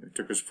it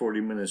took us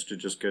 40 minutes to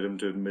just get him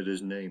to admit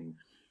his name.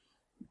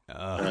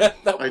 That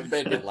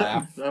made me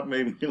laugh. That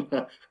made me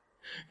laugh.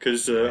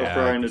 Because Yeah,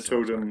 O'Brien had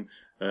so told him,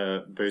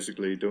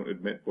 basically, don't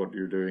admit what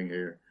you're doing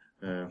here.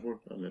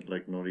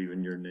 Like, not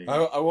even your name. I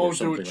or won't do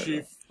something it, like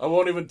Chief. I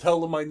won't even tell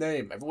them my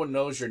name. Everyone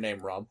knows your name,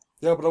 Rob.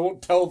 Yeah, but I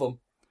won't tell them.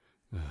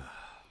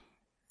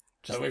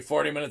 Took me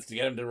 40 minutes to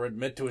get him to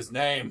admit to his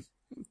name.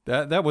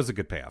 That was a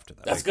good payoff to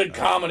that. That's good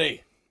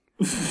comedy.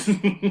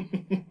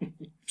 that.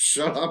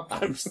 Shut up.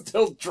 I'm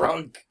still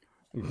drunk.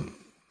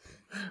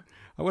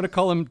 I want to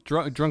call him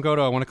Drunk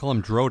Odo. I want to call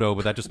him Drodo,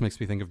 but that just makes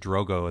me think of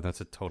Drogo, and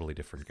that's a totally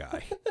different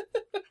guy.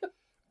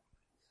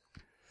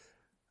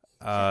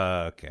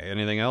 Okay.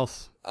 Anything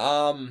else?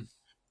 Oh,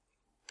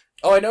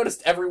 I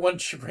noticed everyone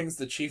she brings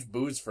the Chief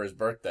booze for his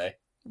birthday.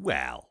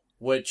 Well.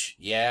 Which,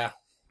 yeah.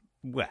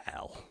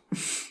 Well.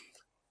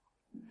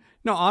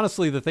 No,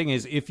 honestly, the thing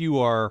is, if you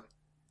are,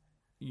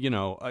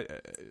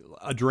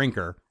 a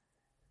drinker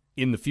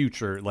in the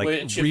future, like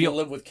Which, if you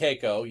live with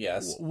Keiko,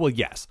 yes. Well,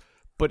 yes.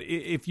 But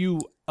if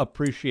you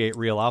appreciate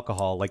real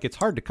alcohol, like, it's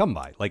hard to come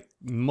by. Like,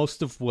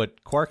 most of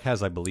what Quark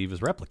has, I believe,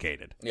 is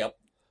replicated. Yep.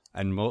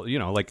 And,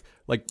 like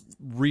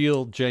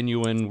real,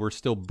 genuine, we're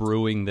still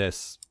brewing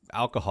this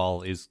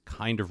alcohol is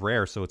kind of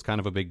rare, so it's kind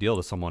of a big deal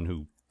to someone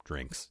who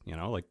drinks,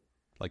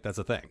 like that's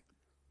a thing.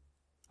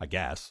 I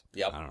guess.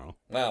 Yep. I don't know.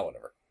 Well,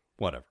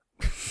 whatever.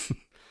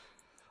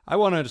 I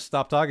wanted to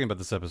stop talking about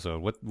this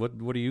episode. What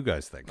do you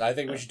guys think? I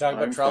think we should talk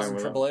about I'm trials fine and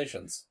with that.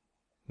 tribulations.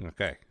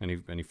 Okay.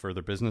 Any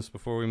further business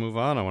before we move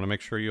on? I want to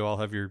make sure you all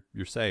have your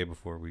say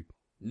before we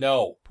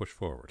No. push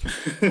forward.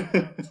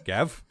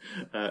 Gav?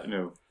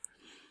 No,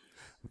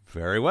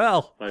 Very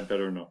well. I'd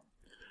better not.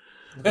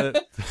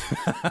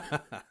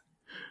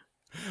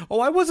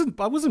 I wasn't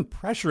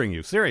pressuring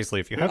you. Seriously,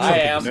 if you have I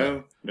something am. to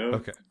say. No.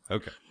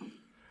 Okay.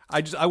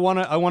 I want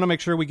to make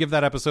sure we give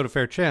that episode a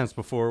fair chance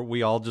before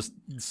we all just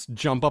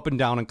jump up and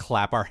down and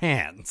clap our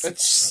hands.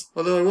 It's,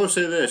 Although I will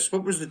say this,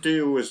 what was the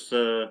deal with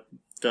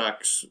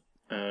Dax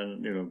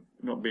and,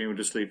 not being able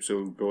to sleep,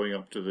 so going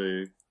up to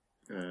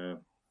the,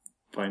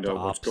 find out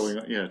what's ops. going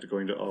on, to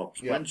going to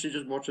ops. Yeah. Why didn't she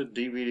just watch a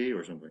DVD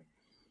or something?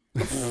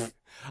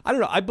 I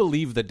don't know. I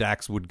believe that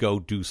Dax would go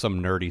do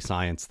some nerdy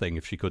science thing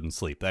if she couldn't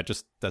sleep.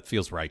 That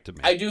feels right to me.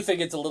 I do think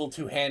it's a little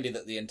too handy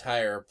that the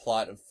entire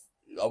plot of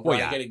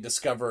O'Brien getting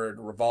discovered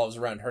revolves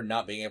around her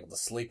not being able to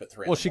sleep at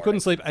 3 Well, she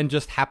couldn't sleep and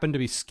just happened to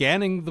be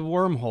scanning the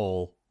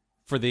wormhole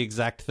for the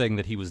exact thing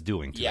that he was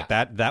doing to Yeah.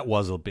 it. That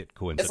was a bit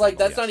coincidental. It's like,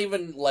 that's yes. not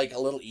even, like, a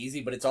little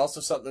easy, but it's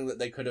also something that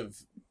they could have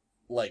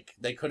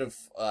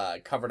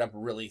covered up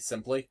really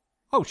simply.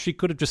 Oh, she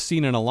could have just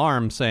seen an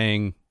alarm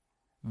saying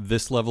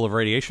this level of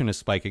radiation is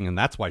spiking and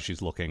that's why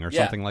she's looking or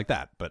Yeah. something like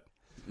that. But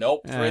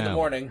Nope, 3 in the Yeah.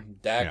 morning.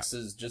 Dax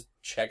is just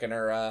checking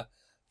her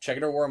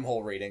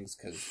wormhole readings,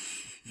 because,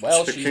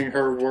 well, Checking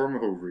her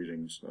wormhole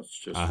readings. That's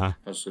just... Uh-huh.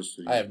 That's just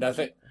I have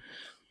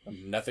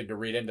nothing to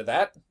read into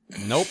that.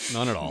 nope,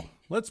 none at all.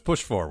 Let's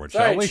push forward,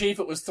 Sorry, shall we? Chief,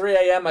 it was 3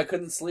 a.m., I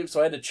couldn't sleep, so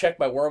I had to check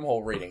my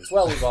wormhole readings.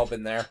 Well, we've all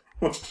been there.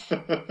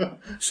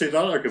 See,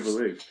 that I could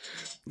believe.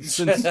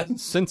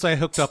 Since I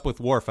hooked up with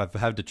Worf, I've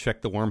had to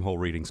check the wormhole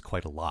readings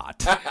quite a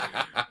lot.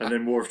 And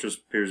then Worf just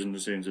appears in the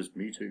scene and says,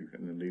 "Me too,"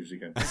 and then leaves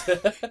again.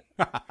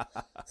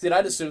 See, and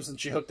I'd assume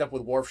since she hooked up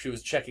with Worf, she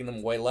was checking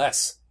them way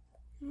less.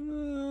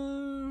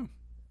 Uh,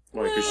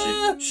 Why,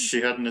 because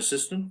she had an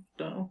assistant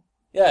now?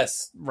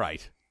 Yes.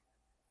 right.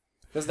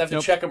 Doesn't have to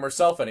Nope. check them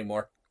herself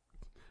anymore.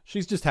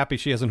 She's just happy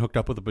she hasn't hooked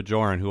up with a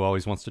Bajoran who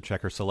always wants to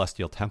check her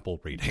celestial temple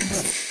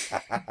readings.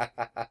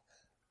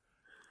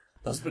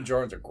 Those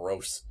Bajorans are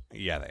gross.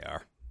 Yeah, they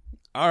are.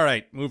 All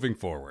right, moving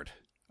forward.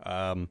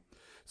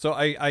 So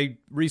I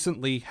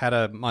recently had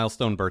a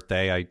milestone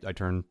birthday. I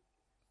turned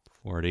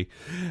 40,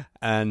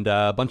 and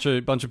a bunch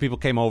of people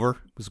came over.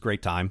 It was a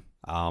great time.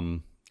 I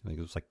think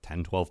it was like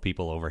 10, 12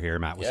 people over here.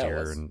 Matt was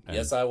here. And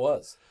yes, I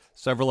was.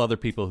 Several other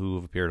people who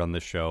have appeared on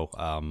this show.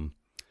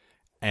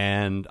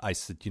 And I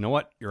said, you know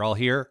what? You're all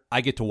here.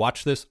 I get to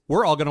watch this.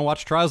 We're all going to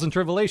watch Trials and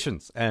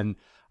Tribble-ations. And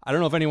I don't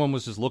know if anyone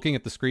was just looking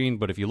at the screen,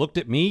 but if you looked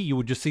at me, you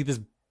would just see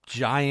this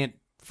giant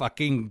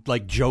fucking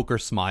like Joker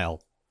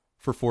smile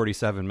for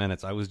 47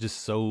 minutes. I was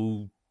just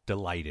so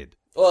delighted.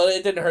 Well,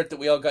 it didn't hurt that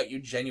we all got you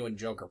genuine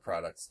Joker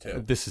products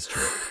too. This is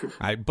true.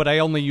 But I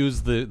only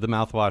used the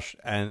mouthwash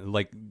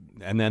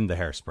and then the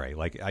hairspray.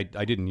 Like I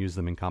didn't use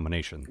them in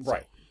combination. So,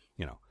 right.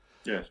 You know.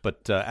 Yes.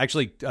 But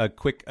actually, a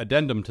quick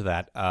addendum to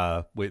that.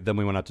 Then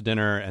we went out to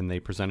dinner, and they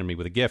presented me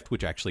with a gift,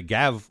 which actually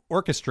Gav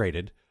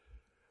orchestrated,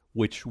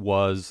 which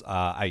was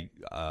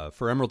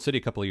for Emerald City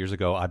a couple of years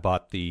ago. I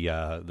bought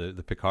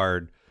the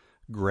Picard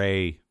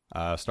gray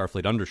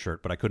Starfleet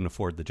undershirt, but I couldn't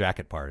afford the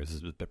jacket part. It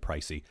was a bit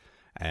pricey,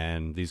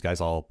 and these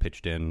guys all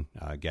pitched in.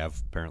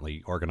 Gav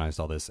apparently organized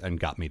all this and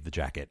got me the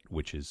jacket,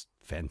 which is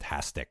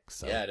fantastic.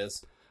 So. Yeah, it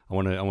is. I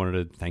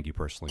wanted to thank you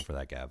personally for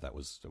that, Gav. That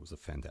was a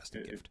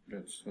fantastic gift.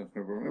 That's no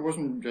problem. It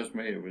wasn't just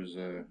me. It was.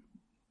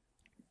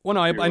 Well,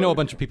 no, I know a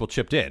bunch of people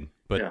chipped in,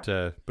 but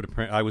Yeah.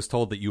 I was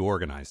told that you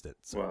organized it.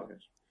 So, Well, yes.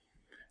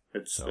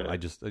 It's. so I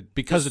just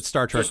because it's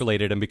Star Trek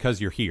related and because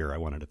you're here, I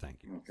wanted to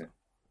thank you. Okay.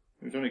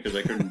 It was only because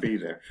I couldn't be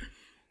there.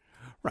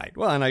 Right.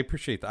 Well, and I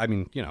appreciate that. I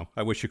mean,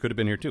 I wish you could have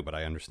been here too, but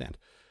I understand.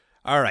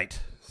 All right.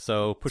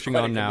 So pushing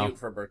Quite a on now. commute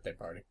for a birthday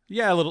party.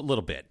 Yeah, a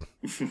little bit,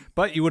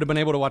 but you would have been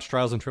able to watch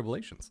Trials and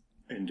Tribble-ations.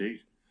 Indeed.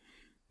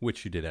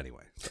 Which you did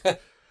anyway.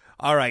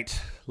 All right,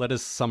 let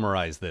us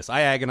summarize this.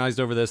 I agonized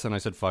over this, and I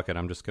said, "Fuck it,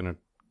 I'm just gonna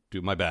do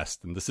my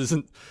best." And this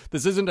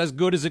isn't as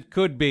good as it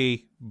could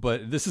be,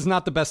 but this is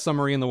not the best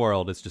summary in the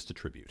world. It's just a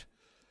tribute.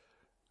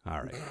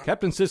 All right,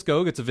 Captain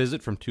Sisko gets a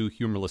visit from two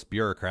humorless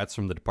bureaucrats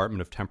from the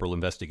Department of Temporal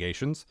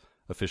Investigations.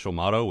 Official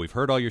motto: "We've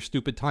heard all your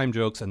stupid time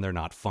jokes, and they're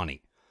not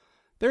funny."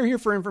 They're here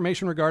for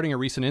information regarding a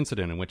recent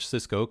incident in which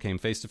Sisko came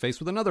face to face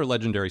with another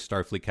legendary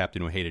Starfleet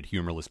captain who hated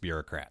humorless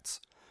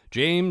bureaucrats.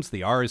 James,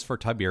 the R is for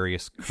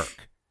Tiberius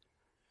Kirk.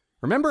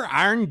 Remember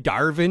Arn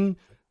Darvin,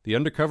 the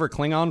undercover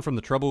Klingon from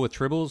The Trouble with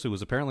Tribbles, who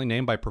was apparently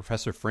named by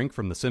Professor Frink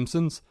from The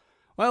Simpsons?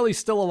 Well, he's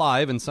still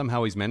alive, and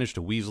somehow he's managed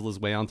to weasel his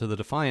way onto the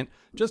Defiant,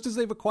 just as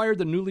they've acquired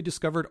the newly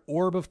discovered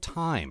Orb of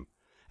Time.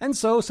 And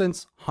so,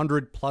 since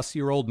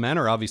 100-plus-year-old men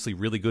are obviously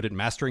really good at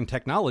mastering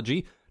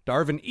technology,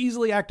 Darvin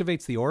easily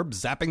activates the orb,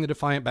 zapping the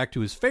Defiant back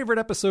to his favorite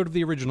episode of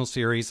the original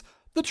series,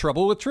 The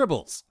Trouble with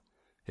Tribbles.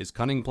 His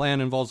cunning plan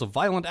involves a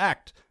violent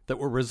act that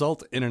will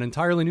result in an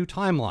entirely new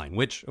timeline,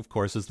 which, of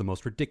course, is the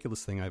most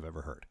ridiculous thing I've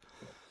ever heard.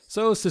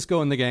 So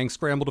Sisko and the gang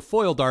scramble to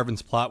foil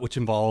Darvin's plot, which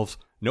involves,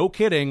 no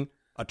kidding,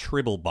 a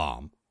Tribble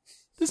bomb.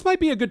 This might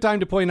be a good time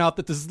to point out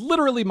that this is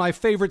literally my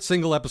favorite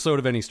single episode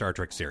of any Star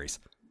Trek series.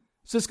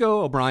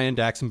 Sisko, O'Brien,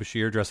 Dax, and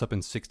Bashir dress up in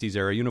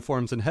 60s-era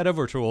uniforms and head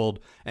over to old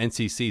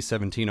NCC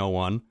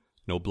 1701,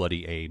 no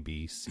bloody A,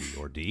 B, C,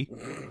 or D,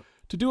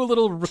 to do a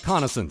little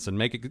reconnaissance and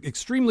make it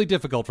extremely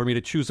difficult for me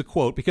to choose a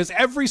quote because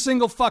every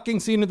single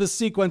fucking scene of this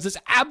sequence is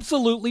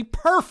absolutely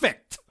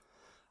perfect.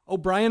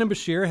 O'Brien and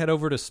Bashir head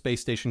over to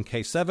Space Station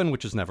K7,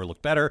 which has never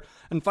looked better,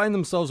 and find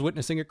themselves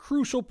witnessing a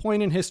crucial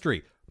point in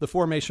history, the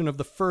formation of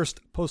the first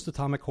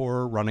post-atomic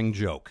horror running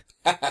joke.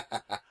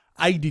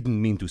 I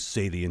didn't mean to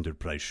say the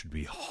Enterprise should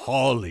be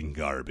hauling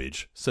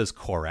garbage, says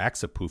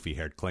Korax, a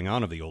poofy-haired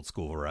Klingon of the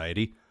old-school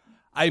variety.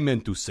 I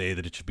meant to say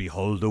that it should be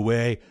hauled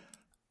away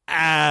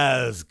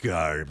as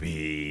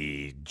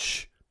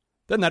garbage.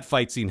 Then that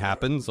fight scene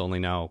happens, only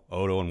now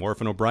Odo and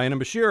Worf and O'Brien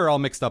and Bashir are all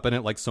mixed up in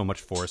it like so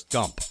much Forrest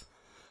Gump.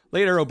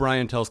 Later,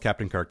 O'Brien tells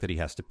Captain Kirk that he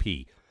has to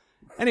pee.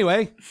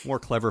 Anyway, more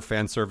clever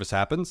fan service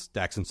happens,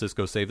 Dax and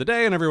Sisko save the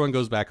day, and everyone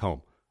goes back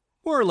home.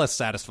 More or less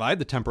satisfied,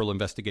 the Temporal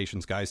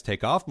Investigations guys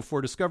take off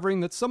before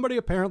discovering that somebody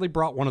apparently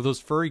brought one of those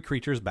furry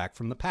creatures back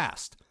from the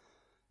past.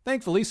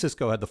 Thankfully,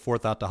 Sisko had the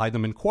forethought to hide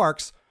them in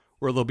quarks,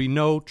 where there'll be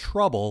no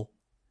trouble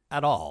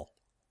at all.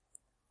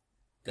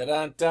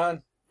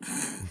 Dun-dun-dun.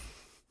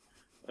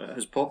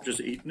 Has Pop just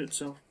eaten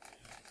itself?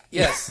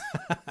 Yes.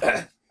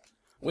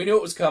 We knew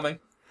it was coming.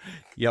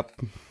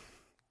 Yep.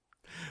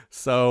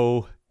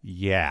 So,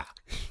 yeah.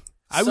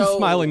 I was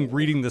smiling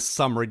reading this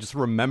summary, just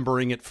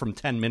remembering it from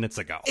 10 minutes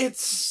ago.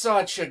 It's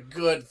such a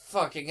good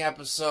fucking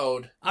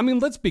episode. I mean,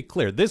 let's be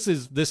clear. This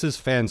is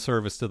fan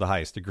service to the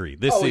highest degree.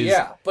 This is,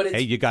 yeah, but it's,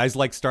 hey, you guys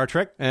like Star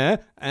Trek?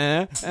 But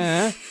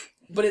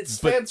it's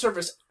fan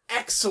service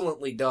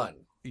excellently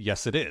done.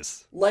 Yes, it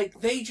is.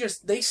 Like,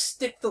 they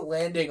stick the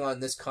landing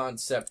on this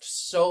concept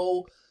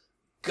so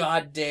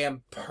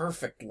goddamn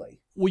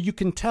perfectly. Well, you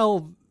can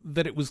tell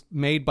that it was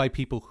made by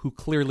people who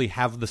clearly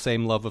have the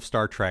same love of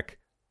Star Trek.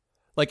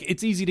 Like,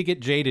 it's easy to get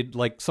jaded,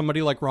 like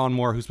somebody like Ron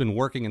Moore, who's been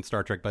working in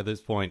Star Trek by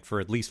this point for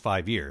at least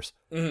 5 years.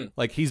 Mm-hmm.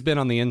 Like, he's been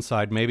on the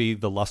inside, maybe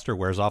the luster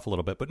wears off a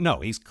little bit, but no,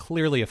 he's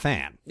clearly a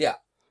fan. Yeah.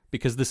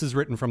 Because this is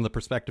written from the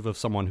perspective of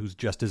someone who's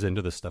just as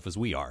into this stuff as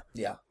we are.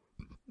 Yeah.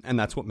 And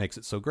that's what makes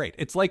it so great.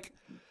 It's like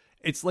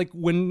It's like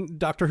when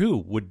Doctor Who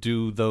would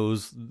do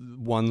those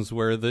ones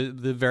where the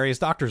various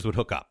doctors would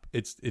hook up.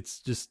 It's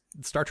just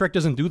Star Trek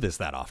doesn't do this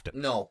that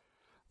often. No.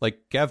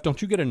 Like, Gav,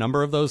 don't you get a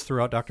number of those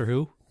throughout Doctor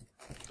Who?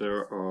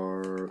 There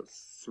are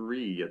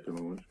 3 at the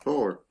moment.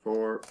 4.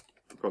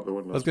 I've got the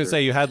one last I was going to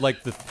say you had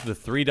like the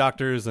 3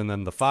 doctors and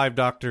then the 5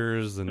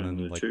 doctors and then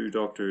the like 2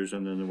 doctors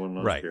and then the one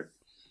last Right. year.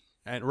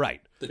 And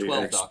right. The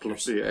 12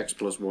 doctors. The X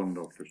plus 1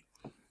 doctors.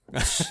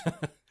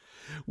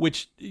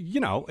 Which, you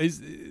know,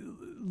 is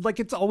like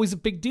it's always a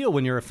big deal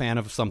when you're a fan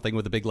of something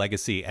with a big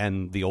legacy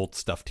and the old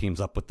stuff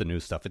teams up with the new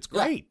stuff. It's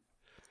great.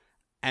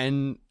 Yeah.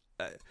 And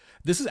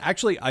this is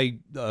actually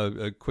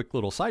a quick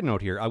little side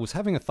note here. I was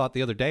having a thought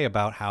the other day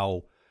about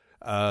how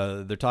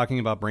they're talking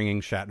about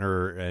bringing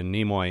Shatner and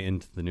Nimoy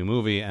into the new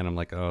movie, and I'm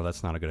like, oh,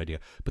 that's not a good idea.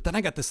 But then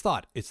I got this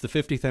thought. It's the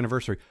 50th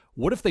anniversary.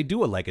 What if they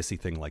do a legacy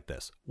thing like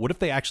this? What if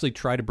they actually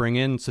try to bring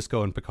in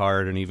Sisko and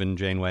Picard and even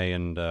Janeway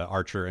and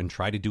Archer and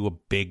try to do a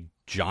big,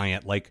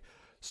 giant, like,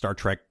 Star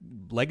Trek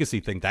legacy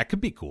thing? That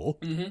could be cool.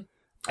 Mm-hmm.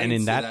 And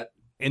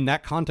in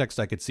that context,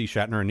 I could see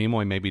Shatner and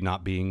Nimoy maybe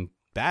not being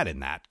bad in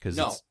that, because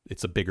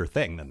it's a bigger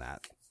thing than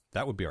that.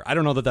 That would be I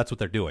don't know that that's what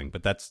they're doing,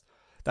 but that's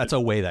a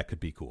way that could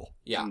be cool.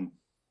 Yeah.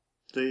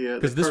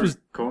 The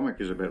comic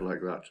is a bit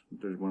like that.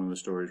 There's one of the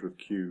stories with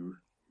Q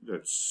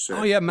that's set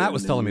oh yeah, Matt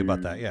was in telling the me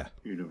about that. Yeah,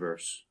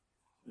 universe.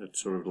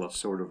 It's sort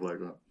of like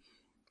that.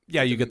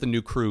 Yeah, you get the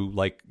new crew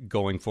like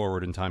going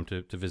forward in time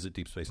to visit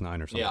Deep Space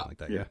Nine or something like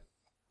that. Yeah.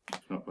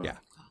 It's not bad. Yeah.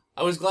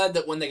 I was glad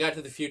that when they got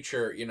to the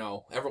future, you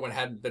know, everyone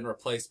hadn't been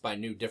replaced by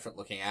new,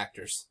 different-looking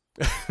actors.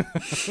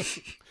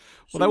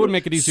 Well, that would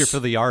make it easier for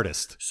the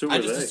artist. I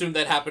just assumed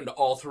that happened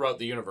all throughout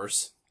the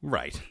universe.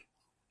 Right.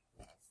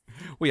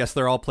 Well, yes,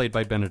 they're all played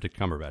by Benedict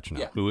Cumberbatch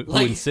now, who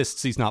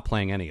insists he's not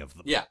playing any of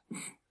them. Yeah.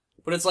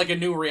 But it's like a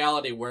new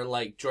reality where,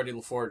 like, Geordie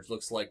LaForge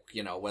looks like,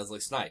 you know, Wesley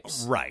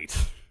Snipes. Right.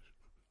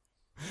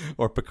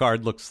 Or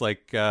Picard looks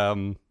like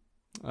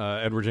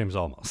Edward James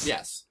Olmos.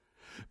 Yes.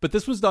 But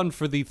this was done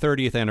for the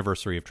 30th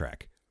anniversary of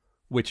Trek,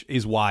 which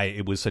is why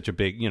it was such a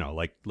big, you know,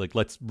 like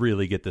let's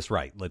really get this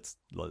right. Let's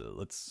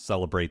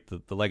celebrate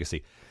the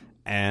legacy.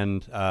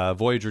 And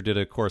Voyager did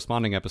a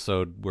corresponding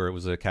episode where it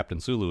was a Captain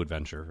Sulu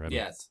adventure. And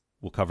yes.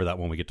 We'll cover that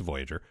when we get to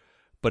Voyager.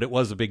 But it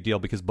was a big deal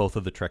because both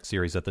of the Trek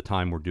series at the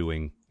time were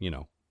doing, you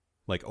know,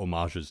 like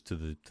homages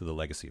to the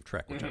legacy of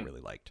Trek, which I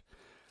really liked.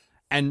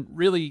 And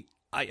really,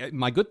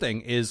 my good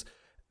thing is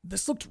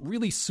this looked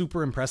really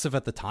super impressive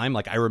at the time.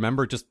 Like, I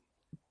remember just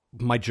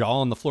my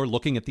jaw on the floor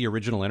looking at the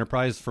original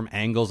Enterprise from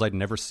angles I'd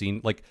never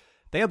seen. Like,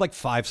 they had like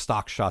 5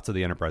 stock shots of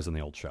the Enterprise in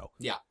the old show.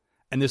 Yeah.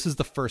 And this is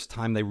the first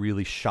time they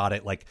really shot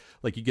it. Like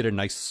you get a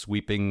nice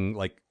sweeping,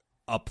 like,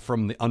 up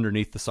from the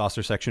underneath the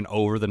saucer section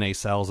over the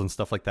nacelles and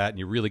stuff like that, and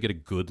you really get a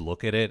good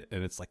look at it,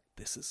 and it's like,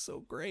 this is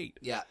so great.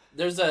 Yeah,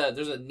 there's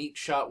a neat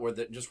shot where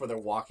they're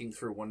walking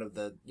through one of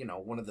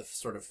the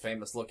sort of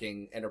famous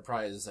looking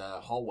Enterprise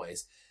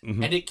hallways,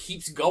 and it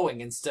keeps going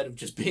instead of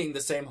just being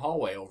the same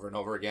hallway over and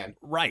over again.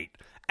 Right.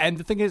 And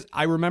the thing is,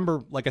 I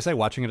remember, like I say,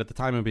 watching it at the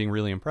time and being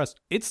really impressed.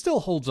 It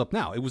still holds up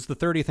now. It was the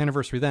 30th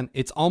anniversary then.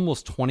 It's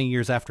almost 20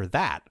 years after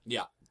that.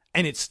 Yeah.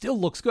 And it still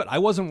looks good. I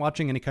wasn't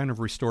watching any kind of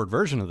restored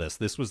version of this.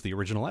 This was the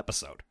original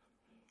episode.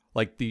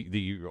 Like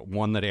the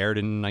one that aired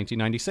in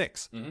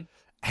 1996. Mm-hmm.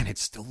 And it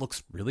still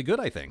looks really good,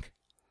 I think.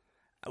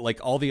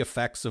 Like all the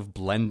effects of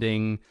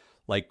blending,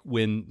 like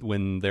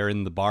when they're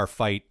in the bar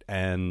fight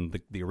and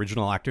the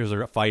original actors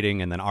are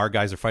fighting and then our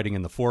guys are fighting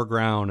in the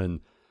foreground, and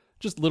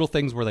just little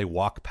things where they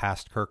walk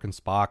past Kirk and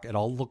Spock. It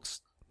all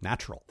looks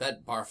natural.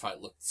 That bar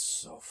fight looked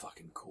so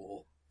fucking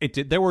cool. It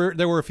did. There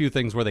were a few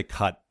things where they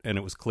cut, and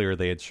it was clear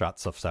they had shot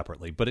stuff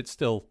separately, but it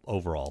still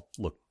overall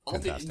looked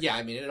fantastic.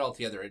 I mean, it all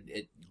together,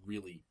 it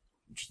really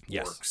just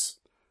works.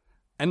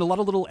 And a lot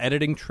of little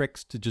editing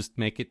tricks to just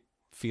make it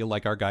feel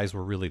like our guys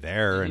were really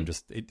there, and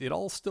just it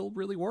all still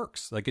really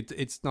works. Like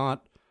it's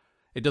not,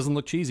 it doesn't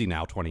look cheesy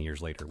now 20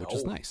 years later, which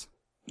is nice.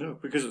 No,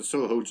 because it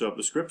still holds up.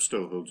 The script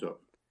still holds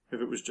up.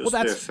 If it was just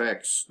the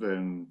effects,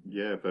 then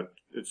yeah, but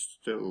it's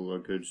still a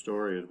good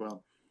story as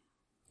well.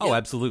 Oh, yeah,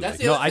 absolutely.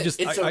 It's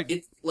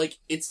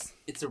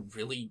a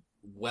really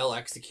well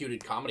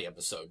executed comedy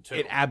episode too.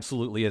 It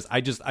absolutely is.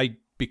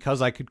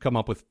 Because I could come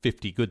up with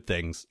 50 good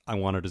things, I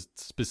wanted to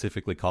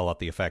specifically call out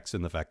the effects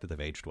and the fact that they've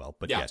aged well.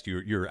 But yes,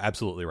 you're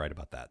absolutely right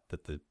about that.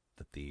 That the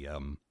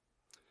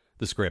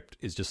script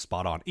is just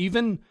spot on.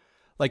 Even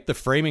like the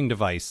framing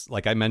device,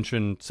 like I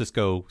mentioned,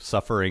 Sisko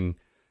suffering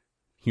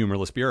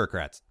humorless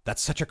bureaucrats.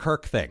 That's such a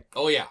Kirk thing.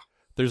 Oh yeah.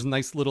 There's a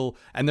nice little,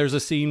 and there's a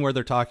scene where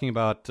they're talking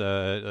about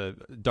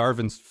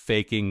Darvin's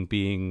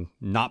faking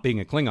not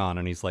being a Klingon,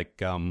 and he's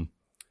like,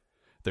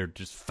 they're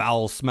just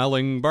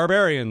foul-smelling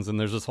barbarians, and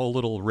there's this whole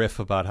little riff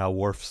about how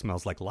Worf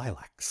smells like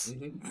lilacs.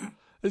 Mm-hmm.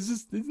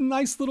 It's a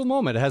nice little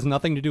moment. It has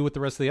nothing to do with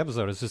the rest of the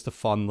episode. It's just a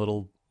fun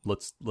little,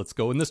 let's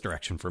go in this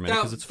direction for a minute,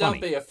 because it's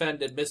funny. Don't be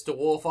offended, Mr.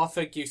 Worf. I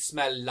think you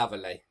smell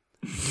lovely.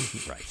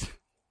 Right.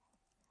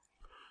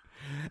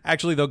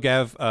 Actually, though,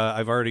 Gav,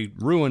 I've already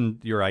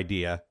ruined your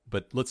idea,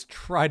 but let's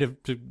try to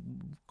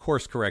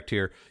course correct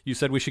here. You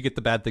said we should get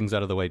the bad things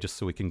out of the way just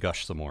so we can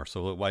gush some more.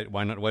 So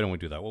why not? Why don't we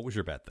do that? What was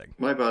your bad thing?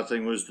 My bad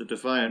thing was the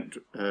Defiant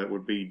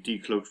would be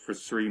decloaked for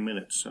 3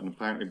 minutes, and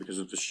apparently because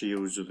of the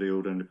shields of the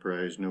old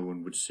Enterprise, no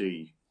one would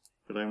see.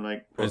 But I'm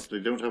like, what, they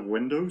don't have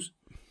windows?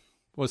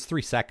 Well, it's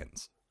 3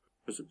 seconds.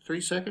 Was it 3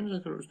 seconds? I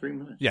thought it was 3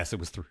 minutes. Yes, it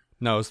was 3.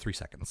 No, it was 3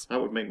 seconds.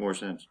 That would make more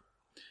sense.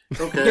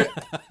 Okay.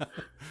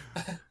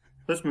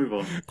 Let's move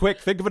on. Quick,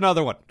 think of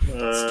another one.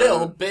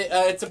 Still,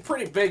 it's a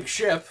pretty big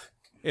ship.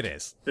 It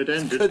is. It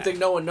ended. Good thing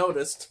no one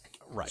noticed.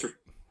 Right.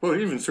 Well,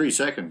 even 3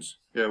 seconds.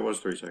 Yeah, it was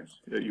 3 seconds.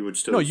 You would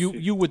still. No,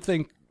 you would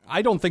think.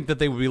 I don't think that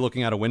they would be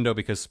looking out a window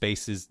because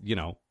space is,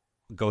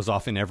 goes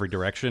off in every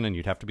direction, and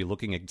you'd have to be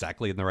looking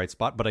exactly in the right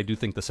spot. But I do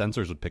think the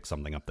sensors would pick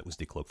something up that was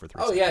decloaked for 3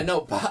 seconds. Oh yeah,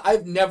 no, but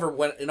I've never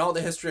in all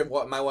the history of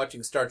my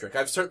watching Star Trek,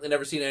 I've certainly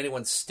never seen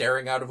anyone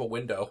staring out of a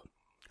window.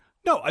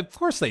 No, of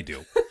course they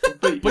do.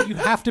 But you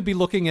have to be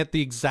looking at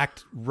the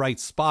exact right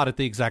spot at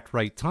the exact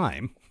right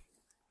time.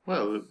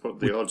 Well, what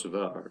the odds of that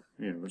are,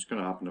 it's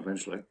going to happen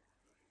eventually.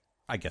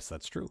 I guess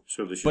that's true.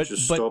 So they should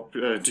stop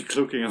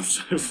decloaking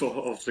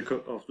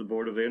off the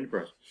board of the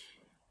Enterprise.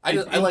 I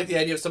like the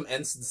idea of some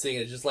ensign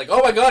seeing it, just like,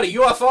 oh my god, a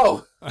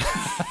UFO!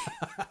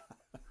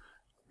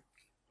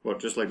 What,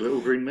 just like little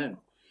green men?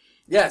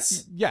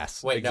 Yes.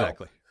 Yes, Wait,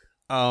 exactly.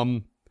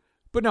 No.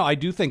 But no, I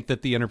do think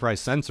that the Enterprise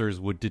sensors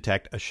would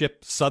detect a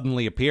ship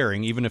suddenly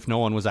appearing, even if no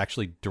one was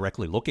actually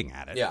directly looking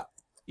at it. Yeah.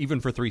 Even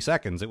for 3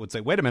 seconds, it would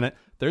say, wait a minute,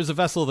 there's a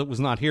vessel that was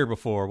not here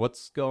before.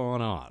 What's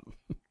going on?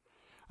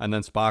 And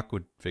then Spock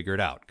would figure it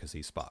out, because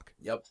he's Spock.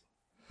 Yep.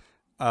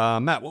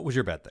 Matt, what was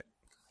your bad thing?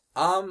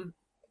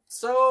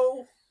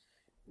 So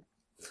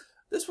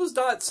this was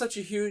not such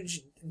a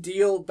huge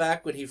deal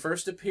back when he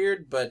first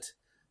appeared, but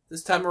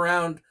this time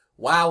around,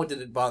 wow,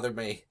 did it bother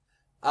me.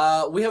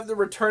 We have the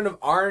return of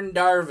Arn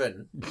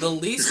Darvin, the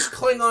least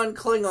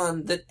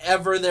Klingon that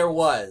ever there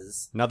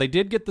was. Now, they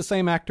did get the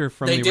same actor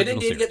from the original series. They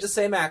did indeed get the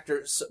same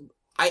actor. So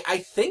I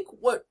think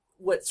what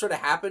sort of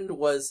happened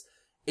was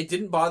it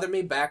didn't bother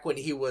me back when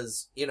he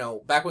was,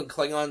 back when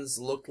Klingons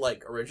looked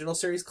like original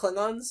series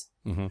Klingons.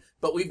 Mm-hmm.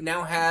 But we've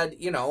now had,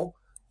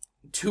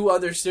 2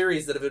 other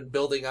series that have been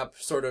building up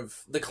sort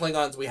of the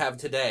Klingons we have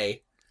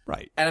today.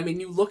 Right. And I mean,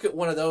 you look at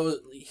one of those,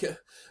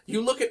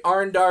 you look at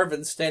Arn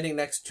Darvin standing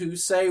next to,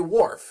 say,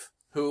 Worf,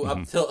 who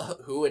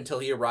until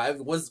he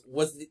arrived was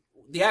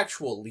the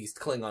actual least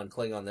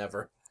Klingon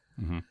ever.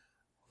 Mm-hmm.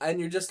 And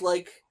you're just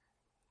like,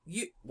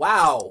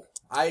 wow,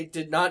 I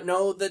did not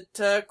know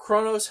that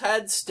Kronos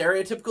had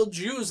stereotypical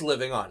Jews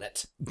living on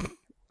it.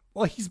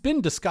 Well, he's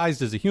been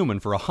disguised as a human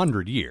for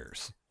 100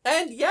 years.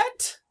 And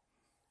yet,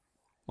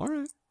 all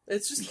right,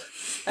 it's just,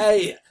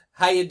 hey,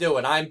 how you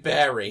doing? I'm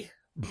Barry.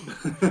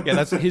 Yeah,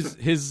 that's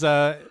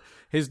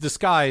his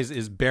disguise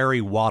is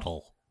Barry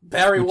Waddle.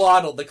 Barry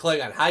Waddle, the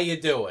Klingon. How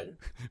you doing?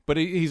 But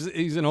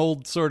he's an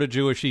old sort of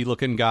Jewishy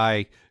looking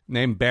guy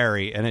named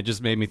Barry, and it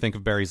just made me think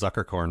of Barry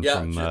Zuckerkorn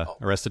from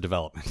Arrested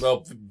Development.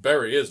 Well,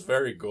 Barry is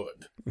very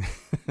good.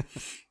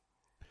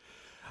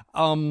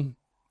 I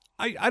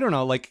don't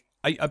know, like.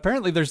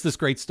 Apparently there's this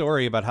great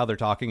story about how they're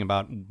talking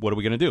about what are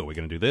we going to do? Are we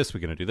going to do this? We're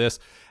going to do this.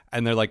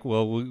 And they're like,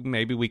 well,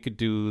 maybe we could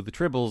do the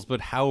Tribbles,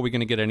 but how are we going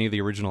to get any of the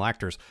original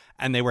actors?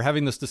 And they were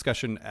having this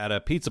discussion at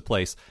a pizza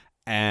place,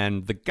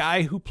 and the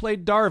guy who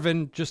played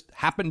Darvin just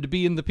happened to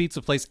be in the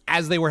pizza place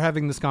as they were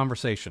having this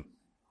conversation.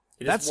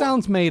 That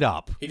sounds made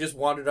up. He just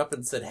wandered up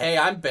and said, hey,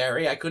 I'm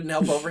Barry. I couldn't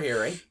help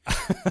overhearing.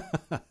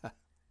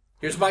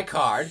 Here's my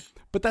card.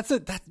 But that's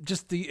it. That's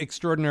just the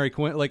extraordinary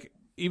like,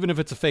 even if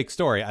it's a fake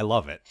story, I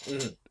love it.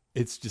 Mm-hmm.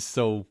 It's just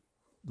so,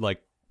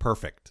 like,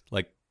 perfect.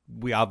 Like,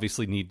 we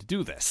obviously need to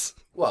do this.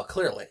 Well,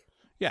 clearly.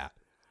 Yeah.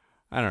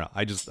 I don't know.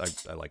 I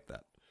like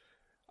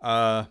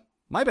that.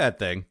 My bad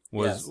thing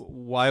was,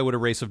 why would a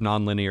race of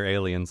nonlinear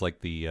aliens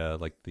like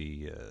the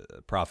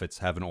prophets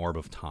have an orb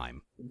of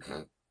time?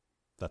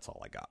 That's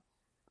all I got.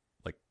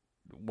 Like,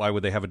 why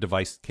would they have a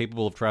device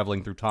capable of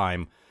traveling through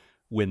time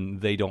when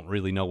they don't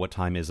really know what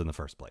time is in the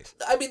first place?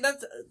 I mean,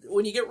 that's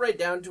when you get right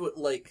down to it,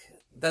 like...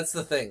 That's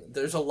the thing.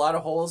 There's a lot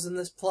of holes in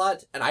this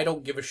plot, and I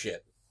don't give a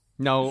shit.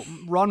 No,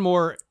 Ron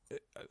Moore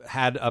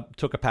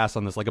took a pass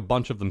on this. Like, a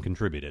bunch of them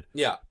contributed.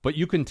 Yeah. But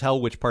you can tell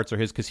which parts are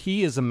his, because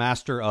he is a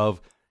master of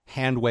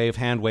hand wave,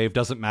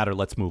 doesn't matter,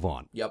 let's move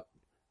on. Yep.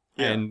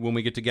 Yeah. And when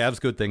we get to Gav's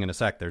good thing in a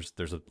sec, there's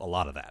a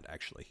lot of that,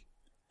 actually.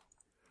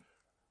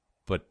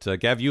 But,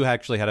 Gav, you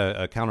actually had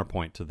a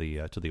counterpoint to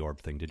the orb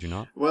thing, did you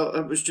not? Well,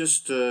 it was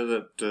just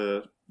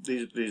that...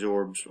 These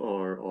orbs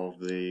are of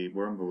the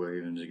wormhole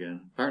aliens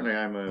again. Apparently,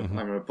 I'm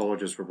an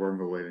apologist for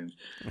wormhole aliens,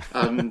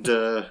 and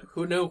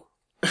who knew?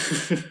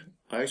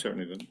 I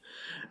certainly didn't.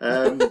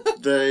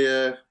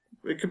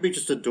 It could be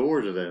just a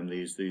door to them.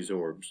 These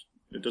orbs.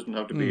 It doesn't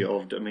have to be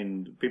of. I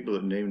mean, the people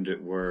that named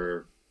it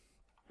were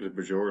the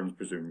Bajorans,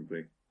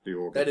 presumably. The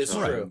orb. That is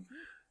true.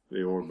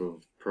 The orb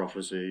of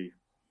prophecy.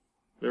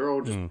 They're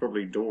all just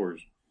probably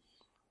doors.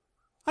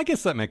 I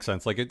guess that makes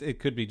sense. Like it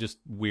could be just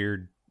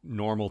weird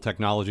normal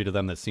technology to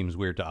them that seems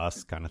weird to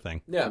us, kind of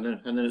thing. Yeah. And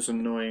then it's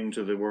annoying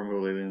to the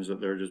wormhole aliens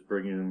that they're just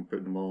bringing them and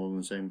putting them all in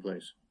the same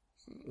place.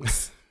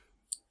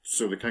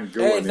 So they can't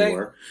go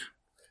anywhere.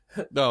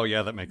 Oh,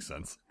 yeah, that makes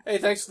sense. Hey,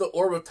 thanks to the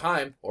Orb of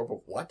Time. Orb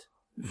of what?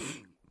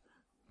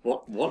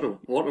 What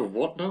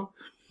of now?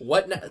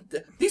 What?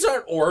 These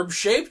aren't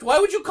orb-shaped. Why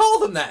would you call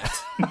them that?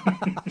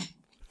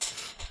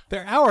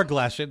 They're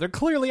hourglass shaped. They're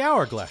clearly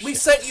hourglass shaped. We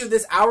sent you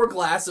this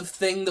hourglass of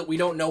thing that we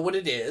don't know what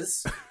it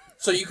is,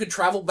 so you could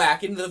travel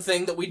back into the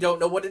thing that we don't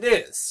know what it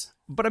is.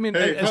 But I mean,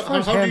 Hey, as far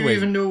as how do you hand-waving...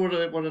 even know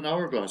what an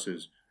hourglass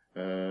is?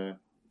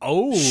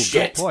 Oh,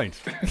 Shit. good point.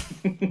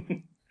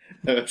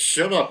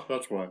 Shut up,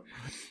 that's why.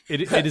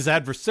 It is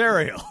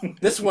adversarial.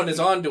 This one is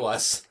on to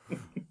us.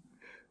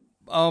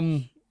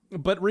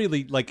 But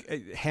really, like,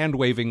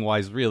 hand-waving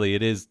wise, really,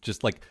 it is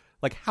just like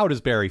how does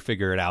Barry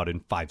figure it out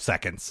in 5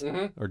 seconds?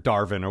 Mm-hmm. Or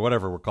Darwin, or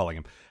whatever we're calling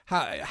him.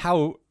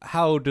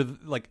 How do,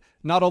 like,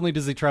 not only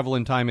does he travel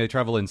in time, they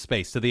travel in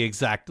space to the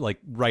exact, like,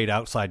 right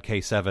outside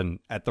K7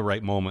 at the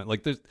right moment.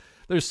 Like,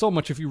 there's so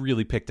much, if you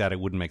really picked at it,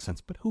 wouldn't make sense.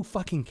 But who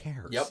fucking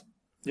cares? Yep.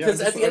 Yeah, Because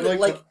at the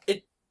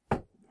end,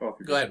 Oh,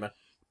 Go ahead, man.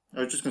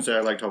 I was just going to say,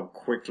 I liked how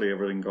quickly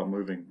everything got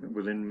moving.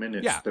 Within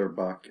minutes, Yeah. they're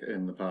back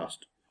in the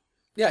past.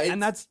 Yeah,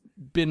 And that's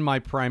been my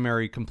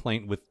primary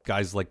complaint with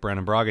guys like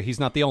Brandon Braga. He's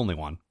not the only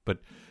one, but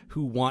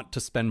who want to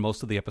spend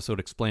most of the episode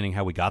explaining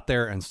how we got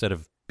there instead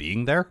of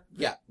being there.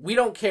 yeah. We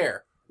don't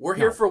care. We're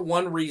here for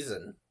one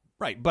reason.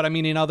 Right, but I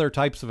mean in other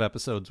types of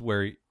episodes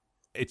where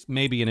it's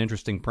maybe an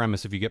interesting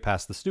premise if you get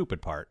past the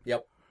stupid part.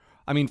 Yep.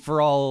 I mean,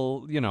 for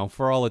all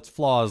its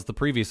flaws, the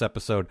previous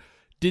episode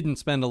didn't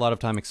spend a lot of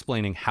time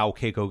explaining how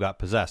Keiko got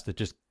possessed. It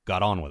just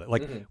got on with it.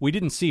 Like, we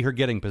didn't see her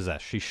getting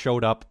possessed. She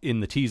showed up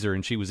in the teaser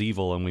and she was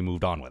evil and we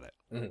moved on with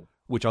it.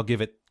 Which I'll give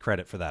it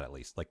credit for that at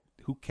least. Like,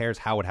 who cares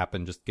how it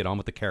happened? Just get on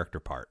with the character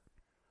part.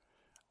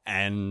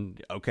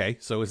 And, okay,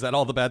 so is that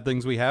all the bad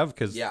things we have?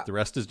 Because the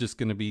rest is just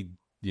going to be,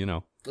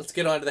 Let's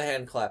get on to the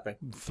hand clapping.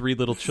 3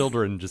 little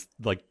children just,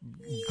 like,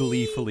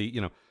 gleefully,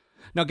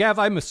 Now, Gav,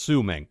 I'm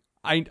assuming,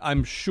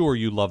 I'm sure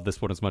you love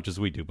this one as much as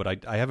we do,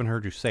 but I haven't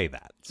heard you say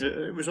that. So.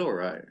 It was all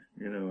right,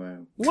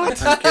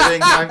 What? I'm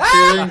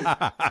kidding.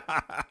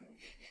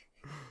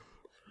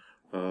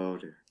 Oh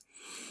dear.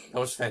 That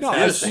was No,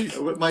 fantastic.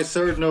 Yes, my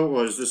third note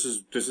was this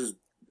is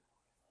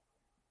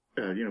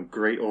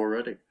great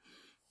already.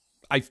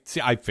 I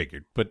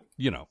figured, but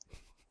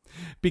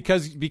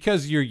because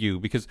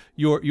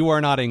you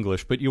are not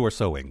English, but you are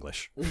so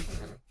English.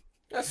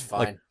 That's fine.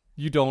 Like,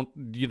 you don't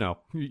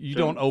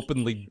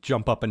openly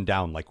jump up and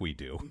down like we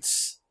do.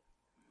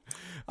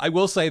 I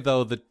will say,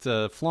 though, that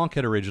Flonk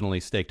had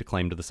originally staked a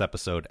claim to this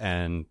episode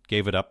and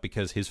gave it up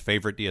because his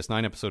favorite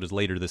DS9 episode is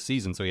later this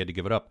season, so he had to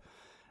give it up.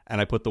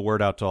 And I put the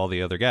word out to all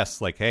the other guests,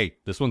 like, hey,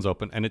 this one's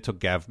open. And it took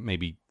Gav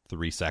maybe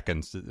 3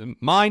 seconds.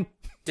 Mine!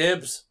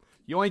 Dibs.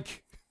 Yoink!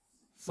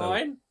 So,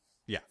 Mine?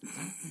 yeah.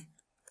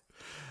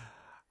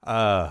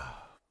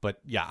 But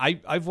yeah,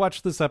 I've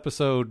watched this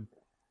episode,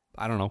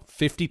 I don't know,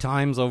 50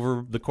 times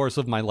over the course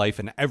of my life,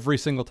 and every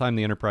single time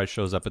the Enterprise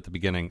shows up at the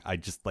beginning, I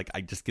just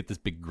get this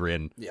big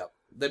grin. Yep.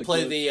 They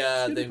play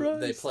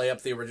they play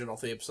up the original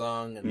theme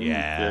song. And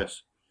Yeah.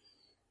 Yes.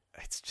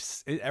 It's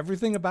just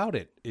everything about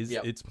it is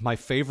it's my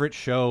favorite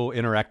show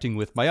interacting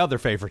with my other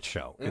favorite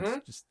show.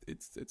 It's just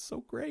it's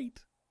so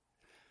great.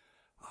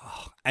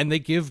 Oh, and they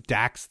give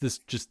Dax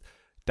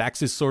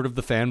Dax is sort of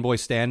the fanboy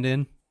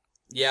stand-in.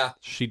 Yeah.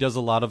 She does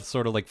a lot of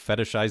sort of like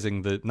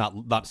fetishizing the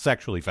not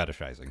sexually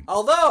fetishizing.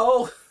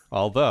 Although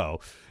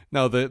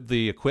No,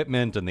 the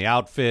equipment and the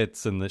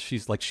outfits and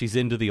she's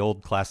into the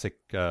old classic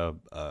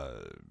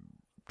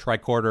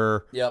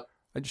tricorder. Yep.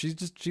 And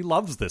she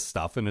loves this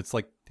stuff, and it's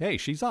like, hey,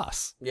 she's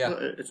us. Yeah.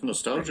 Well, it's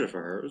nostalgia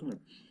for her, isn't it?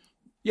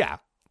 Yeah,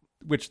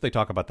 which they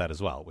talk about that as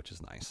well, which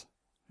is nice.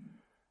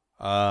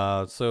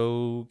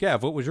 So,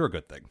 Gav, what was your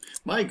good thing?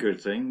 My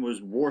good thing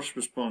was Worf's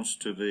response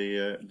to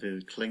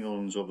the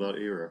Klingons of that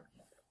era.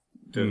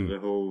 The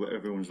whole,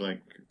 everyone's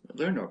like,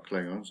 they're not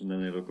Klingons, and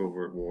then they look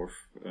over at Worf,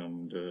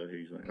 and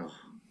he's like, oh.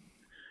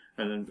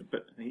 And then,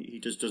 but he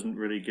just doesn't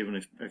really give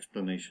an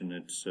explanation.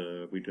 It's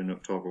we do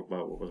not talk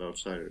about what was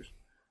outsiders,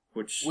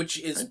 which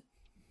is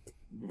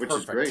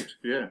perfect. great.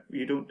 Yeah,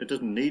 it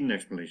doesn't need an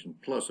explanation.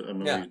 Plus, it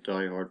annoys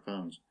die-hard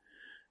fans.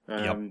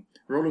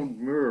 Roland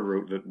Moore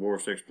wrote that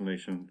Worf's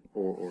explanation,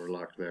 or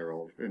lack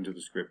thereof, into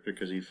the script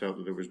because he felt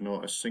that there was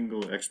not a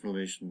single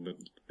explanation that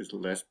is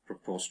less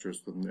preposterous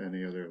than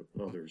any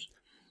others.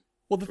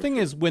 Well, the thing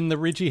is, when the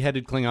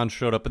ridgy-headed Klingons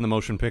showed up in the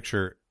motion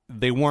picture,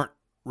 they weren't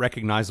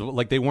recognizable.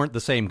 Like, they weren't the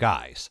same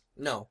guys.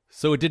 No.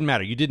 So it didn't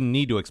matter. You didn't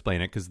need to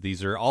explain it because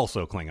these are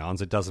also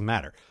Klingons. It doesn't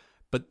matter.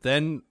 But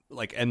then,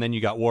 and then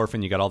you got Worf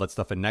and you got all that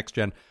stuff in Next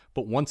Gen.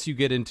 But once you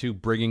get into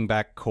bringing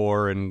back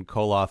Kor and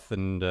Koloth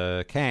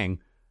and Kang,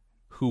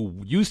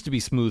 who used to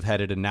be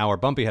smooth-headed and now are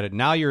bumpy-headed,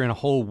 now you're in a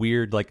whole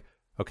weird,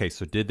 okay,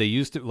 so did they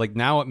used to,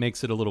 now it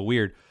makes it a little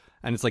weird.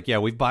 And it's like, yeah,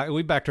 we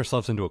backed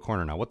ourselves into a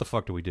corner now. What the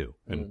fuck do we do?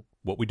 And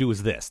what we do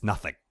is this,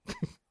 nothing.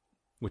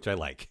 Which I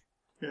like.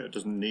 Yeah, it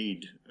doesn't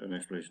need an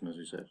explanation, as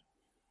you said.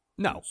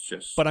 No, It's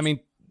just... but I mean,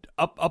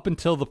 up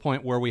until the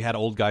point where we had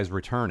old guys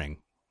returning,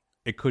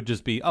 it could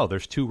just be, oh,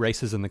 there's two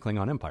races in the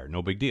Klingon Empire.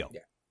 No big deal.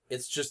 Yeah.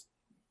 It's just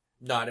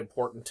not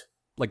important.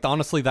 Like,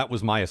 honestly, that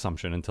was my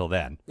assumption until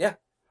then. Yeah.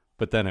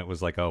 But then it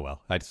was like, oh,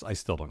 well, I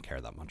still don't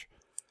care that much.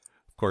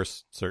 Of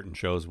course, certain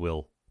shows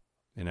will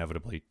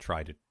inevitably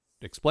try to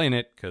explain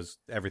it because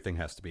everything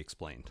has to be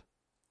explained,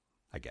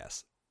 I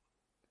guess.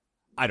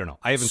 I don't know.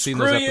 I haven't seen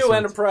those episodes. Screw you,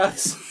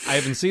 Enterprise. I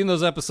haven't seen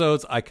those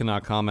episodes. I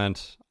cannot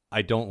comment.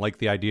 I don't like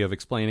the idea of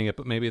explaining it,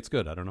 but maybe it's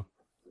good. I don't know.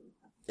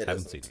 I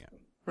haven't seen it yet.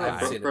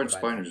 Brent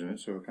Spiner's in it,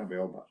 so it can't be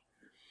all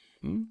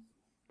bad.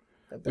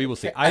 We will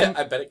see.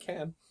 I bet it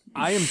can.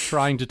 I am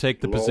trying to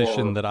take the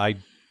position that I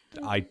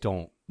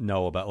don't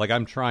know about. Like,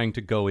 I'm trying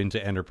to go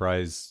into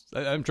Enterprise.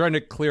 I'm trying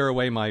to clear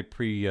away my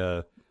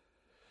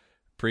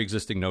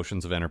pre-existing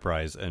notions of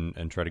Enterprise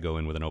and try to go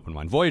in with an open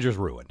mind. Voyager's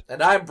ruined.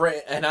 And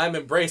I'm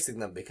embracing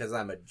them because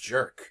I'm a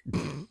jerk.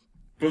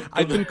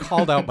 I've been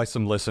called out by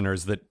some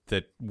listeners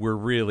that we're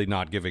really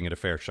not giving it a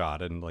fair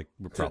shot, and like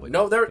we're probably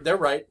No, not. they're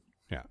right.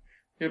 Yeah.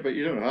 Yeah, but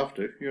you don't have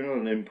to. You're not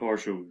an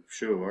impartial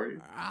show, are you?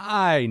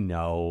 I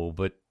know,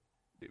 but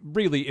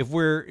really, if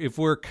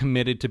we're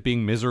committed to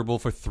being miserable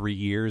for 3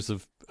 years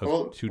of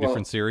two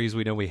different series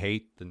we know we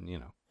hate, then you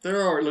know.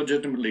 There are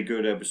legitimately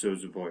good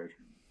episodes of Voyager.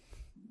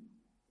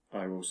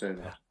 I will say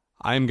that.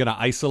 I'm gonna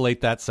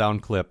isolate that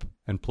sound clip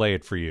and play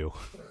it for you.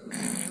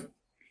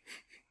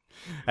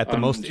 At the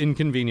most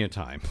inconvenient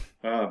time.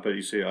 But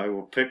you see, I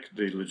will pick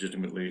the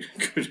legitimately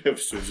good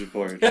episodes of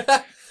Voyager.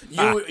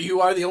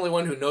 You are the only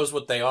one who knows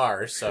what they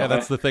are. So Yeah,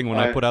 that's the thing. When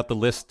I put out the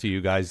list to you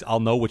guys,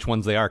 I'll know which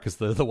ones they are because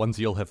they're the ones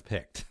you'll have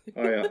picked.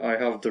 I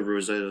have the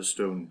Rosetta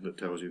Stone that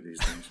tells you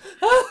these things.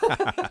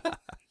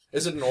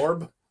 Is it an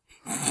orb?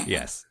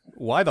 Yes.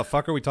 Why the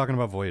fuck are we talking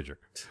about Voyager?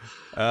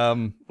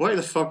 Why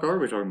the fuck are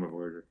we talking about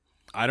Voyager?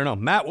 I don't know.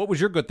 Matt, what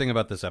was your good thing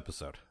about this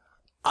episode?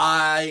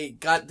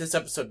 This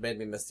episode made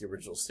me miss the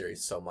original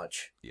series so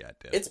much. Yeah, it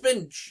did. It's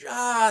been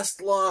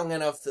just long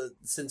enough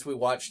since we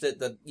watched it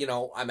that, you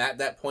know, I'm at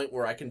that point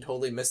where I can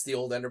totally miss the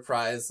old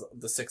Enterprise,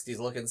 the 60s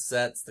looking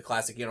sets, the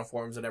classic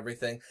uniforms and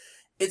everything.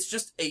 It's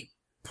just a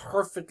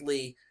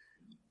perfectly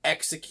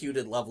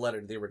executed love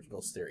letter to the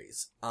original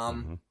series.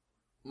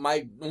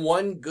 My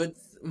most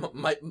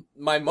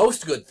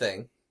good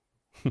thing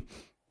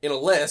in a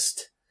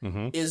list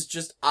is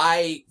just,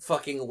 I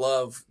fucking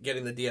love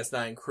getting the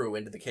DS9 crew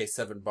into the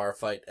K7 bar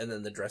fight and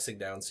then the dressing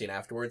down scene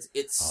afterwards.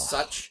 It's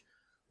such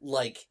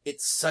a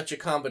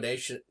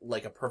combination,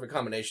 like a perfect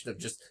combination of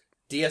just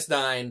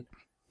DS9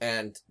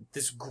 and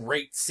this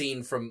great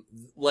scene from,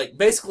 like,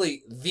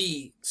 basically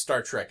the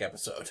Star Trek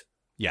episode.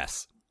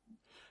 Yes.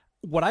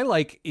 What I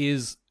like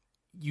is,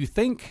 you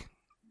think,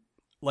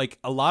 like,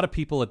 a lot of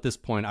people at this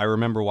point, I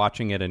remember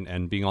watching it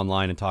and being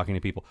online and talking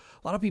to people,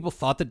 a lot of people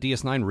thought that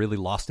DS9 really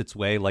lost its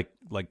way, like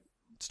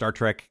Star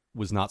Trek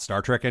was not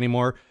Star Trek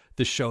anymore.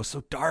 This show's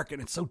so dark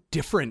and it's so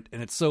different,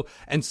 and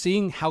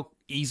seeing how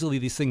easily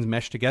these things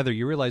mesh together,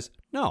 you realize,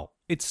 no,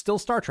 it's still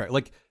Star Trek.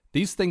 Like,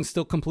 these things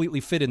still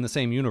completely fit in the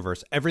same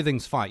universe.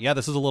 Everything's fine. Yeah,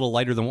 this is a little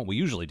lighter than what we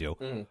usually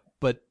do,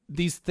 but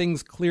these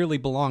things clearly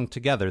belong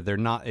together.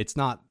 It's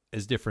not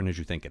as different as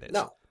you think it is.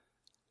 No.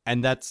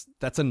 And that's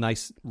a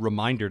nice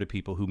reminder to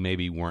people who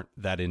maybe weren't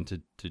that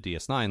into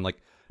DS9.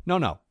 Like,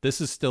 no, this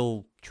is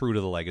still true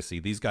to the legacy.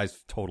 These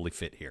guys totally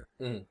fit here,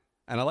 and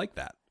I like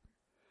that.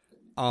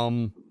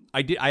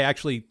 I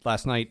actually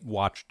last night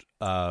watched.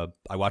 I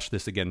watched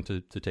this again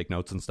to take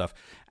notes and stuff,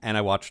 and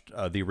I watched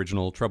the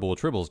original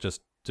Tribbles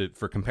just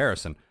for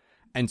comparison,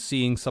 and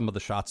seeing some of the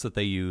shots that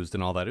they used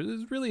and all that. It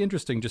was really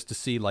interesting just to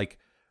see like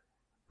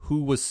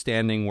who was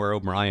standing where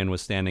O'Brien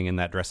was standing in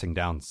that dressing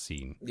down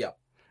scene. Yeah.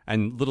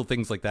 And little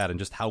things like that, and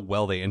just how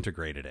well they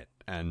integrated it.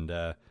 And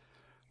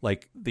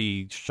like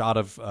the shot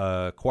of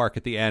Quark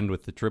at the end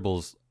with the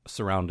Tribbles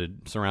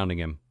surrounding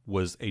him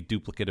was a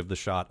duplicate of the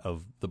shot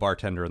of the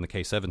bartender in the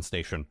K7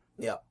 station.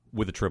 Yeah.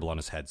 With a Tribble on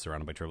his head,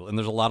 surrounded by Tribble. And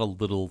there's a lot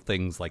of little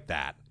things like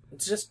that.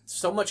 It's just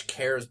so much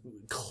care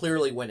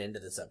clearly went into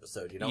this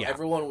episode. You know,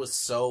 everyone was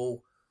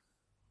so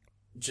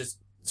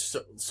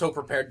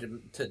prepared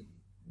to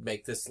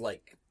make this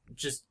like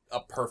just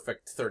a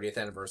perfect 30th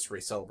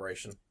anniversary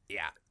celebration.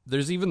 Yeah.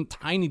 There's even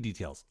tiny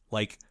details.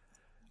 Like,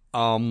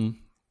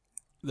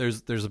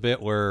 there's a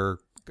bit where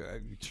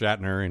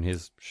Shatner, in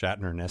his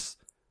Shatnerness,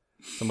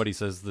 somebody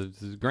says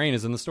the grain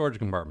is in the storage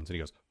compartments, and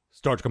he goes,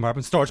 storage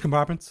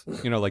compartments?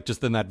 You know, like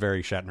just in that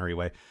very Shatnery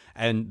way.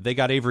 And they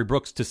got Avery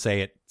Brooks to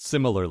say it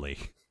similarly.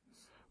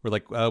 We're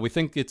like, we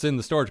think it's in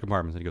the storage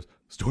compartments. And he goes,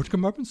 storage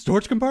compartments?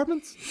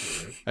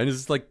 And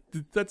it's like,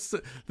 that's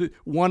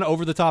one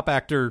over-the-top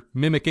actor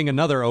mimicking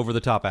another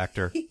over-the-top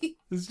actor.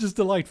 It's just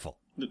delightful.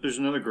 There's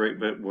another great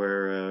bit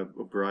where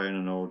O'Brien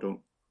and all don't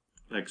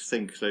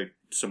think like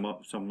some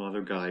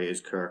other guy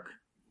is Kirk.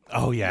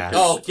 Oh yeah.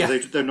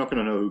 They're not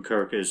going to know who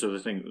Kirk is, so they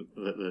think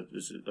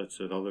that's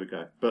another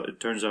guy. But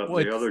it turns out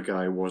the other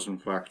guy was in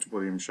fact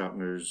William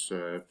Shatner's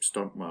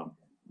stuntman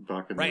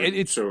back in the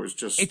day. So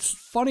it's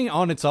funny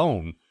on its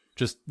own.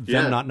 Just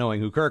them not knowing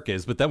who Kirk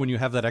is. But then when you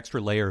have that extra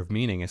layer of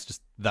meaning, it's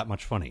just that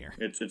much funnier.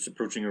 It's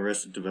approaching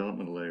Arrested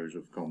Development layers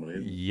of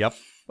comedy. Yep.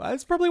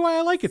 That's probably why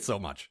I like it so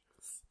much.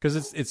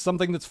 Because it's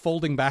something that's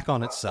folding back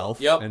on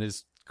itself and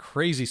is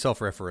crazy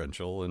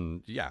self-referential.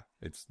 And yeah,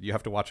 you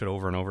have to watch it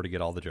over and over to get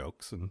all the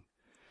jokes. And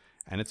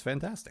it's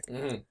fantastic.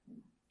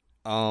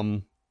 Mm-hmm.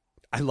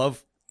 I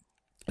love...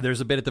 There's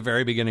a bit at the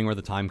very beginning where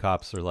the time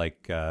cops are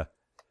like,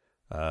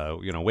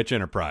 which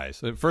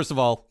Enterprise? First of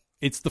all,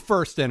 it's the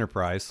first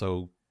Enterprise,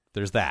 so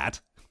there's that.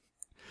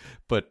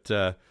 But,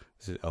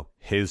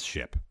 his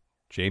ship,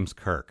 James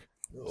Kirk,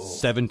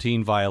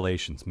 17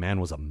 violations. Man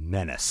was a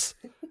menace.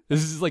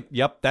 This is like,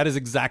 yep, that is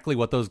exactly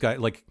what those guys,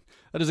 like,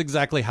 that is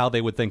exactly how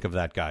they would think of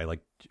that guy.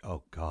 Like,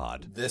 oh,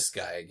 God. This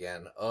guy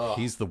again. Oh.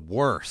 He's the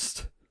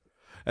worst.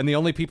 And the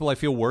only people I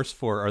feel worse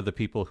for are the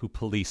people who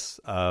police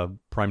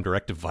Prime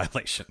Directive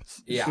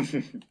violations. Yeah.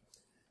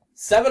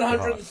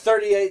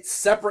 738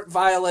 separate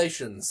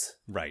violations.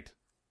 Right.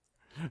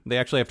 They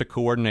actually have to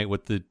coordinate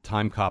with the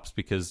time cops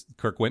because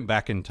Kirk went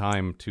back in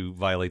time to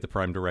violate the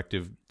Prime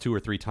Directive 2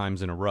 or 3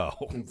 times in a row.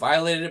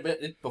 Violated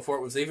it before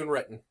it was even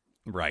written.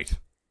 Right.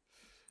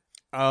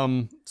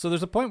 So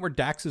there's a point where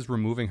Dax is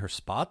removing her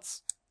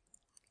spots,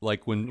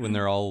 like when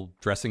they're all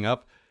dressing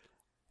up.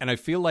 And I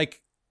feel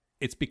like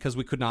it's because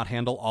we could not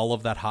handle all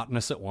of that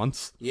hotness at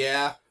once.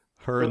 Yeah.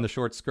 Her in the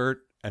short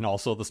skirt and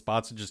also the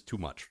spots are just too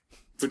much.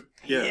 But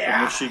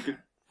yeah.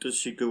 Does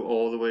she go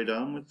all the way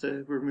down with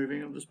the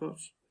removing of the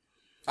spots?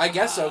 I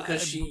guess so,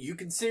 because you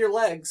can see her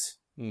legs.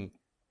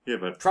 Yeah,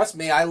 but trust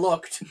me, I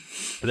looked.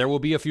 There will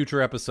be a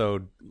future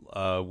episode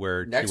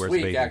where next she wears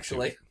week, bathing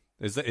actually.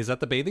 Suit. Is that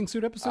the bathing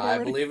suit episode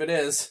already? I believe it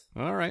is.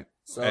 All right.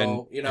 So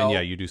and yeah,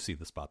 you do see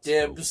the spots.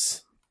 Dibs.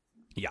 So.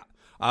 Yeah.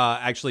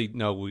 Actually,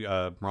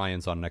 no.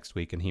 Ryan's on next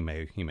week, and he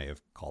may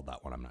have called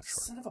that one. I'm not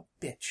sure. Son of a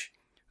bitch.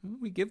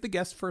 We give the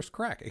guest first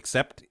crack,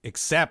 except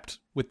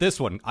with this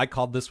one. I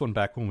called this one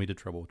back when we did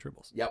Trouble with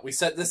Tribbles. Yeah, we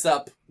set this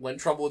up when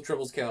Trouble with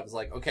Tribbles came up. It's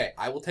like, okay,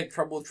 I will take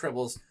Trouble with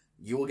Tribbles.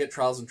 You will get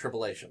Trials and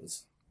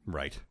Tribble-ations.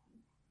 Right.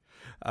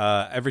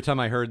 Every time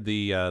I heard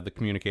the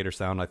communicator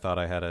sound, I thought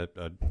I had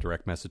a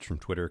direct message from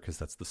Twitter because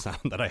that's the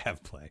sound that I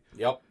have play.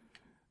 Yep.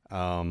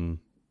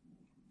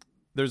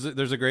 There's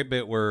a great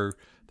bit where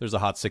there's a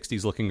hot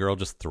 60s looking girl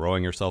just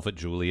throwing herself at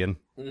Julian.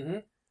 Mm-hmm.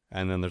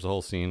 And then there's a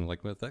whole scene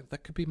like, well,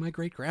 that could be my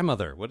great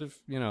grandmother. What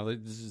if,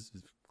 this is a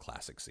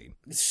classic scene.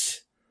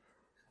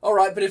 All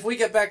right, but if we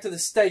get back to the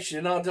station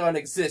and I don't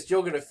exist,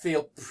 you're going to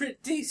feel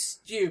pretty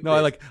stupid.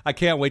 No, I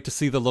can't wait to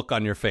see the look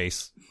on your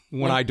face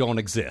when I don't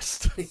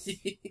exist.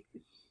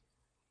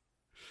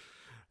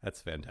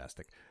 That's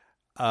fantastic.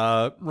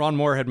 Ron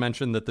Moore had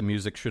mentioned that the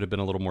music should have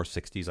been a little more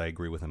 60s. I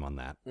agree with him on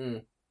that.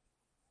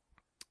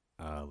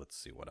 Let's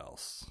see what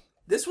else.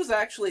 This was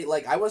actually,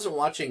 I wasn't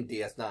watching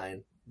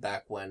DS9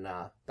 back when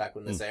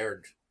this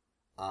aired.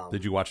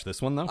 Did you watch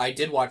this one, though? I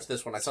did watch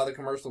this one. I saw the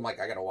commercial. I'm like,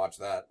 I gotta watch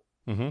that.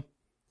 Mm-hmm.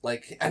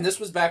 And this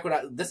was back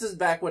when this is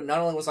back when not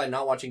only was I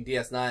not watching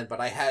DS9, but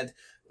I had,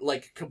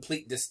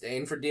 complete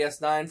disdain for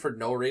DS9 for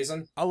no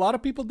reason. A lot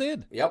of people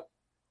did. Yep.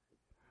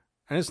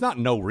 And it's not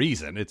no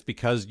reason. It's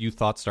because you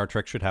thought Star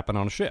Trek should happen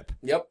on a ship.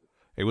 Yep.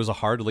 It was a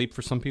hard leap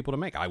for some people to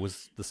make. I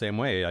was the same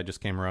way. I just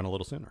came around a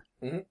little sooner.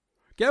 Mm-hmm.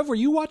 Gav, were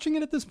you watching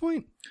it at this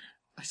point?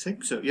 I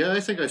think so. Yeah, I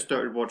think I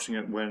started watching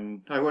it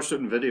when I watched it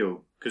in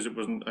video because it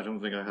wasn't. I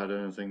don't think I had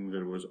anything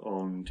that was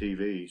on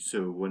TV.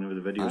 So whenever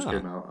the videos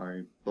came out,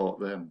 I bought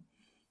them.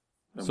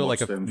 So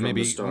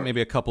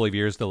maybe a couple of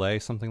years delay,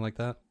 something like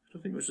that. I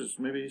think it was just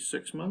maybe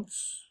 6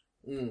 months.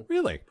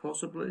 Really?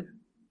 Possibly.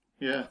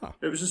 Yeah,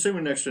 It was the same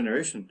with Next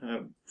Generation.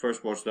 I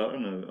first watched that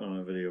on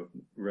a video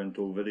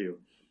rental video.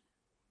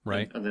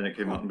 Right. And then it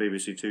came out on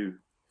BBC Two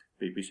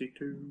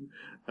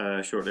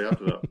shortly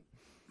after that.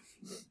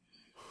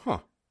 Huh.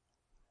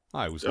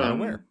 I was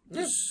unaware.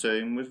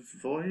 Same with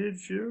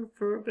Voyager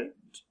for a bit.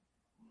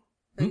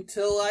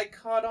 Until I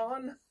caught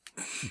on.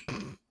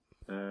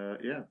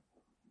 Yeah.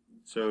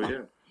 So,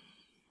 yeah.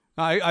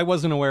 I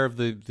wasn't aware of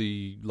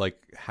the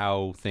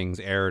how things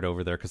aired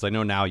over there, because I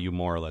know now you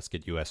more or less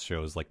get US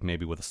shows,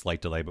 maybe with a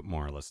slight delay, but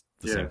more or less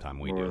the same time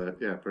we do.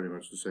 Yeah, pretty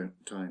much the same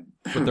time.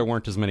 But there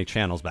weren't as many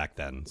channels back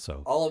then,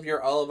 so... All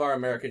of our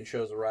American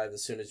shows arrive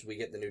as soon as we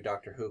get the new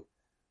Doctor Who.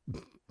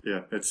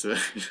 Yeah, it's they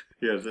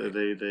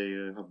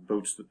have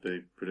boats that they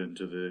put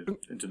into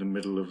the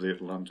middle of the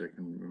Atlantic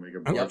and make a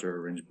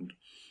barter arrangement.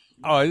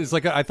 Oh, it's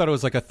I thought it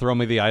was a throw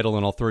me the idol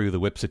and I'll throw you the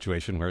whip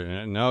situation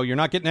where, no, you're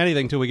not getting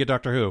anything till we get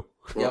Doctor Who.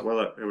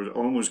 Well, it was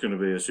almost going to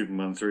be a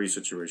Superman 3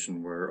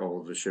 situation where all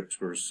of the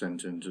ships were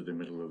sent into the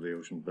middle of the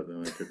ocean, but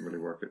then I couldn't really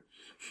work it.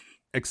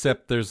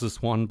 Except there's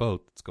this one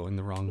boat that's going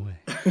the wrong way.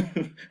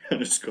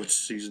 And it's got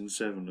season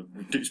 7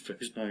 of Deep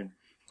Space Nine.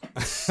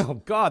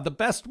 Oh, God, the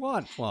best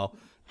one. Well,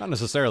 not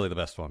necessarily the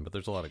best one, but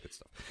there's a lot of good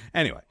stuff.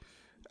 Anyway.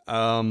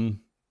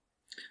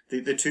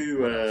 The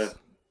two...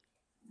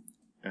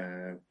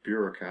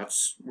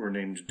 bureaucrats were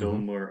named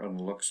Dulmer and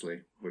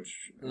Luxley,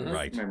 which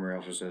memory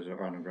alpha says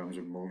are anagrams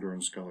of Mulder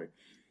and Scully.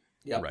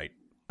 Yeah, right.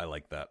 I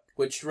like that.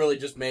 Which really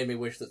just made me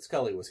wish that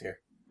Scully was here.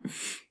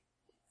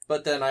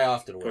 But then I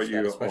often But wish you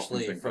that, often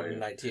especially think from that, yeah.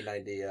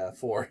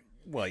 1994.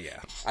 Well, yeah.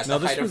 At No,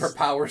 the height of her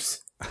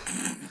powers.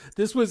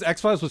 This was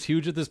X-Files was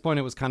huge at this point.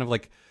 It was kind of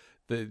like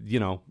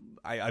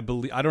I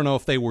believe, I don't know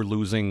if they were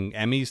losing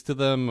Emmys to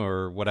them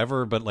or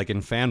whatever, but like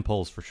in fan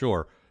polls for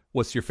sure,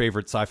 what's your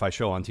favorite sci-fi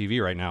show on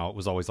TV right now? It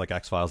was always like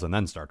X-Files and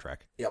then Star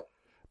Trek. Yep.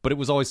 But it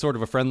was always sort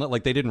of a friendly,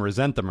 like they didn't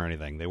resent them or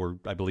anything.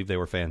 I believe they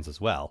were fans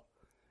as well.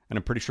 And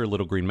I'm pretty sure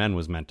Little Green Men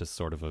was meant as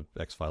sort of a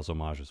X-Files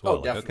homage as well.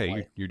 Oh, definitely.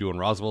 Okay, you're doing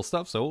Roswell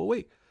stuff, so will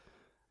we.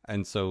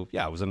 And so,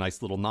 yeah, it was a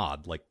nice little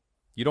nod. Like,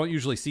 you don't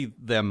usually see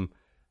them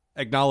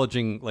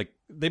acknowledging, like,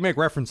 they make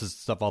references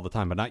to stuff all the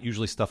time, but not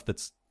usually stuff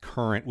that's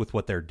current with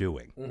what they're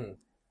doing. Mm-hmm.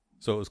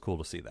 So it was cool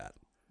to see that.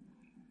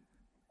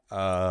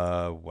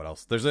 What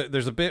else? There's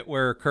a bit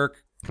where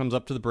Kirk comes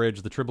up to the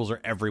bridge. The Tribbles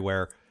are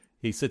everywhere.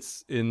 He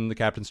sits in the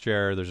captain's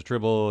chair. There's a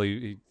Tribble.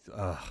 He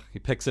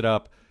picks it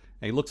up,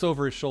 and he looks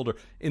over his shoulder.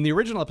 In the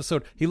original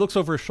episode, he looks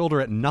over his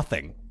shoulder at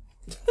nothing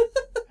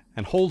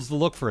and holds the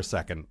look for a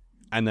second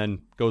and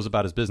then goes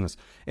about his business.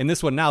 In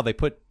this one now, they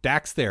put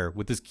Dax there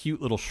with this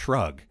cute little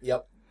shrug.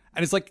 Yep.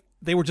 And it's like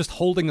they were just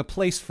holding a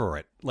place for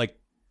it. Like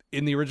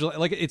in the original,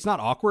 like it's not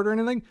awkward or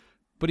anything,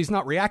 but he's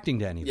not reacting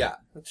to anything. Yeah.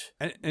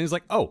 And he's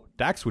like, oh,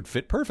 Dax would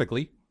fit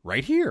perfectly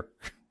right here.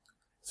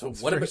 So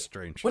It's what very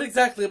strange. What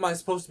exactly am I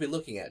supposed to be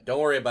looking at? Don't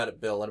worry about it,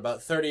 Bill. In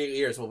about 38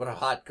 years, we'll put a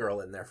hot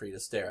girl in there for you to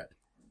stare at.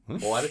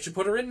 Well, why don't you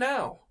put her in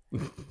now?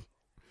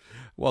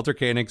 Walter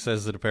Koenig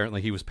says that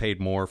apparently he was paid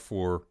more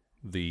for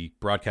the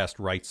broadcast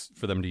rights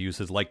for them to use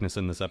his likeness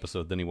in this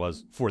episode than he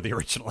was for the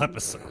original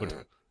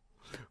episode,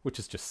 which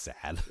is just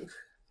sad.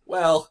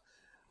 Well,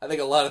 I think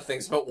a lot of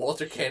things about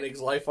Walter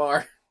Koenig's life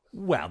are.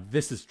 Well,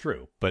 this is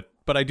true, but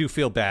I do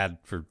feel bad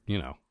for,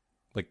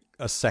 like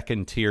a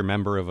second tier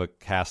member of a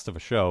cast of a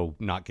show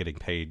not getting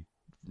paid,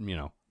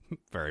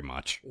 very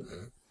much.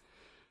 Mm-hmm.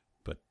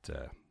 But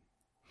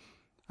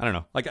I don't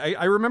know. Like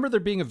I remember there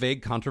being a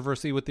vague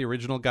controversy with the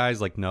original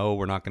guys, like, no,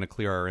 we're not going to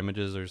clear our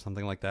images or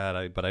something like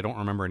that. But I don't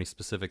remember any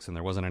specifics, and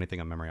there wasn't anything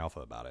on Memory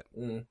Alpha about it.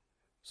 Mm.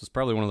 So it's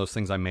probably one of those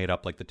things I made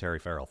up, like the Terry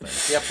Farrell thing.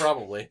 Yeah,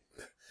 probably.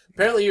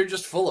 Apparently you're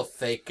just full of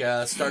fake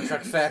Star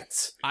Trek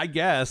facts. I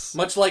guess.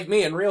 Much like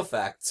me in real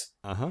facts.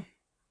 Uh-huh.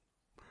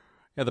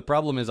 Yeah, the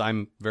problem is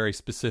I'm very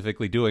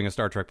specifically doing a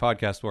Star Trek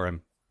podcast where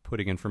I'm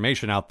putting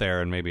information out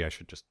there, and maybe I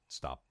should just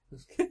stop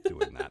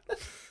doing that.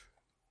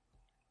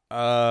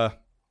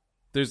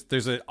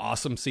 There's an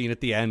awesome scene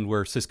at the end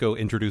where Sisko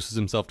introduces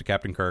himself to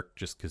Captain Kirk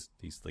just because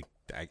he's like,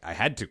 I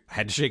had to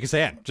shake his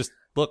hand. Just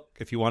look,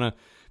 if you wanna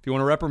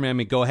reprimand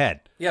me, go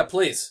ahead. Yeah,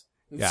 please.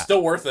 It's Yeah.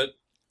 still worth it.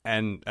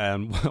 And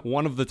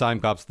one of the time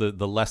cops, the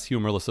less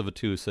humorless of the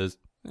two, says,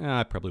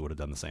 I probably would have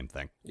done the same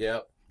thing.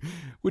 Yeah.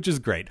 Which is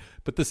great.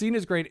 But the scene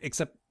is great,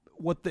 except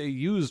what they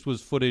used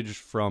was footage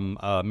from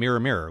Mirror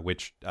Mirror,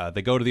 which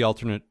they go to the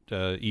alternate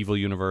evil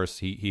universe.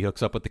 He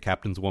hooks up with the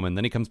captain's woman.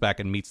 Then he comes back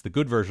and meets the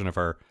good version of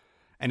her.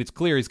 And it's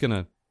clear he's going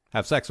to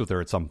have sex with her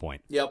at some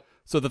point. Yep.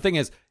 So the thing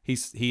is,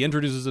 he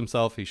introduces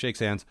himself. He shakes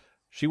hands.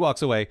 She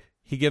walks away.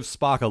 He gives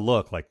Spock a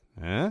look like,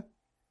 eh?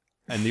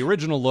 And the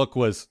original look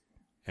was,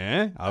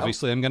 eh?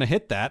 Obviously, I'm going to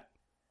hit that.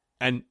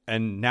 And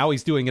now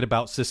he's doing it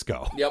about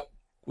Sisko. Yep.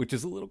 Which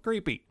is a little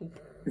creepy.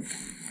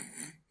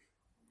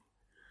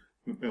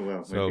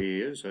 Well, maybe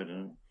he is. I don't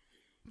know.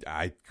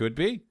 I could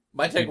be.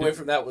 My takeaway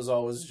from that was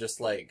always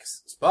just like,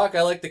 Spock,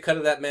 I like the cut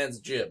of that man's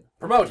jib.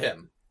 Promote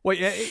him. Well,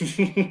 yeah,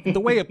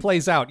 the way it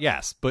plays out,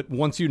 yes. But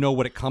once you know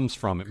what it comes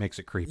from, it makes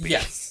it creepy.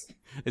 Yes.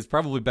 It's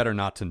probably better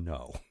not to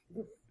know.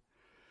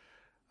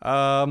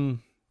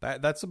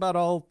 That's about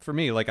all for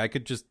me. Like, I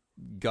could just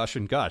gush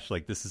and gush.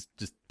 Like, this is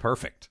just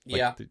perfect. Like,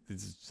 yeah.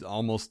 It's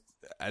almost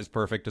as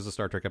perfect as a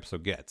Star Trek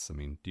episode gets. I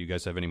mean, do you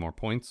guys have any more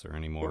points or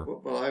any more?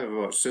 Well, I have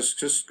watched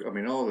just. I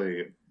mean, all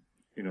the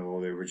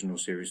original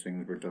series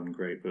things were done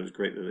great, but it's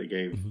great that they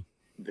gave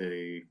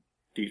the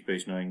Deep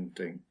Space Nine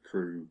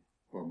crew,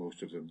 or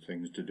most of them,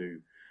 things to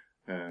do.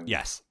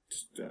 Yes.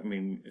 I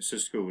mean,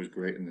 Sisko was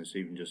great in this,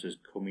 even just his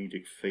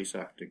comedic face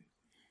acting.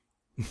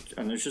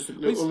 And there's just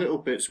little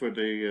bits where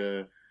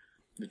the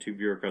two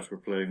bureaucrats were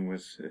playing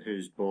with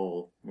his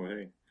ball,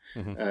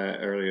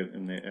 earlier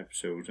in the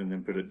episode, and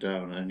then put it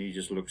down, and he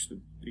just looks.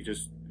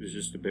 There's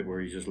just a bit where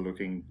he's just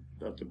looking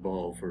at the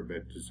ball for a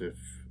bit, as if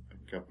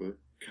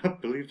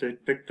can't believe they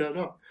picked that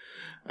up.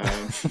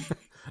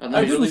 And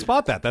I didn't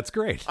spot that. That's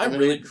great. I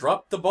really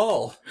dropped the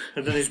ball.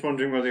 And then he's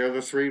wondering where the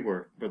other three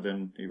were, but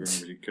then he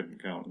remembers he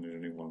couldn't count, and there's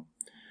only one.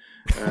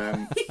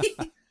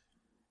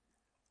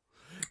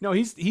 No,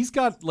 he's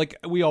got, like,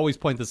 we always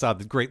point this out,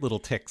 the great little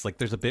ticks. Like,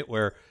 there's a bit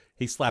where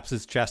he slaps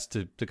his chest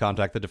to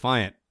contact the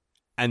Defiant,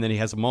 and then he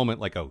has a moment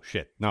like, oh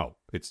shit, no,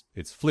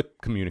 it's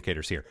flip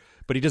communicators here.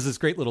 But he does this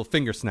great little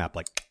finger snap,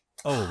 like,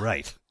 oh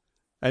right,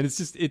 and it's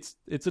just it's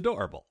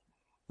adorable.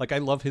 Like, I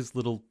love his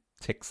little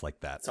ticks like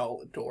that. It's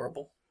all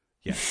adorable.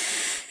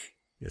 Yes,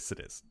 yes, it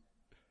is.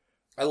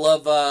 I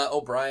love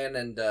O'Brien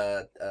and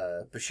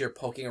Bashir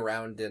poking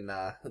around in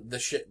the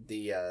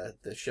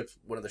ship's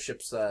one of the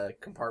ship's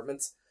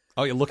compartments.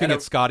 Oh, you're looking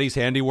at Scotty's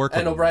handiwork,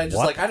 and like, O'Brien's just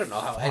what like, I don't know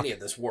the how fuck? any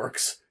of this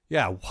works.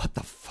 Yeah, what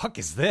the fuck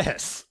is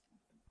this?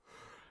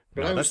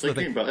 But No, I was that's the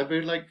thinking thing. about it.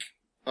 It'd be like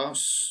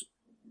us,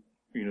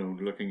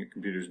 looking at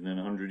computers, and then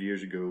 100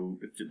 years ago,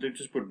 there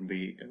just wouldn't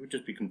be. It would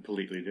just be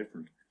completely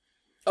different.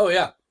 Oh,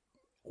 yeah.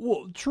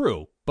 Well,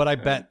 true, but I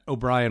bet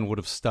O'Brien would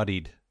have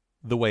studied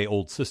the way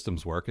old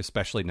systems work,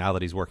 especially now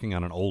that he's working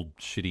on an old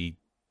shitty,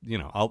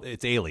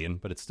 it's Alien,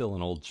 but it's still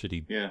an old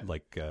shitty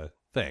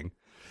thing.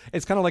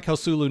 It's kind of like how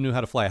Sulu knew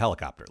how to fly a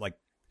helicopter. Like,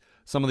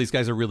 some of these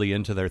guys are really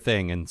into their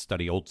thing and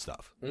study old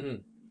stuff.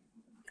 Mm-hmm.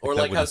 Or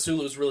like how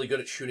Sulu's really good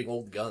at shooting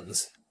old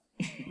guns.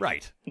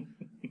 Right.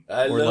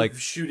 I love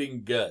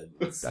shooting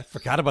guns. I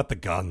forgot about the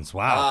guns.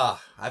 Wow.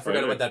 I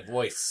forgot about that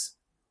voice.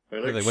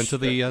 They went to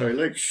the... I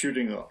like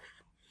shooting off.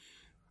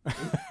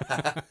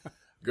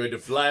 Going to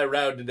fly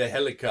around in a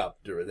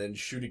helicopter and then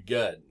shoot a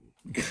gun.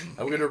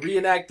 I'm going to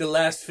reenact the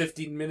last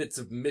 15 minutes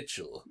of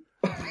Mitchell.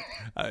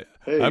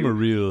 I'm a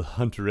real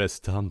Hunter S.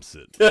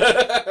 Thompson. Do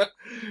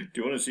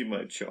you want to see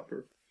my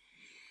chopper?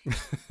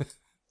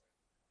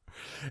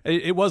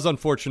 It was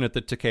unfortunate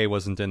that Takei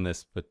wasn't in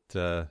this,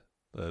 but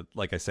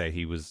like I say,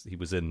 he was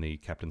in the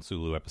Captain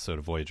Sulu episode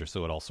of Voyager,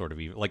 so it all sort of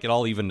it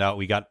all evened out.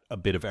 We got a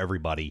bit of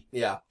everybody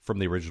from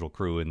the original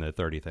crew in the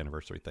 30th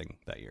anniversary thing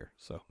that year.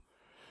 So,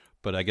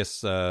 but I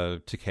guess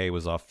Takei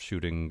was off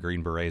shooting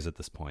Green Berets at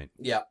this point.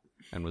 Yeah.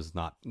 And was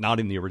not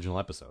in the original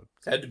episode.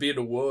 Had to be in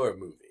a war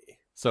movie.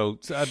 So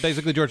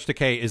basically, George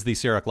Takei is the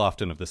Sarah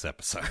Lofton of this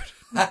episode.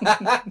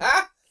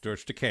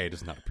 George Takei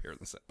does not appear in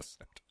this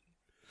episode.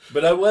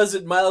 But I was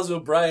at Miles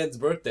O'Brien's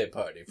birthday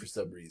party for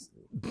some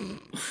reason.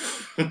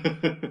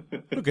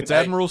 Look, it's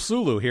Admiral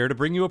Sulu here to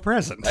bring you a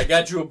present. I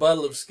got you a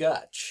bottle of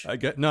scotch. I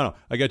got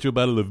you a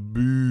bottle of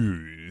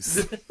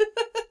booze.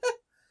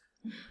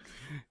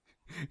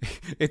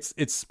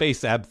 It's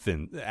space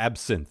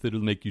absinthe.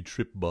 It'll make you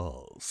trip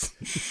balls.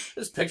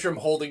 Just picture him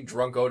holding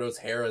drunk Odo's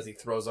hair as he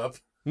throws up.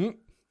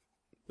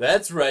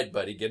 That's right,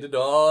 buddy. Get it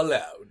all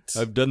out.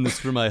 I've done this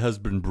for my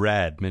husband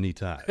Brad many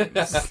times.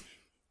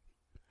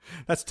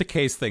 That's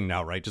Takei's thing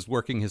now, right? Just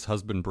working his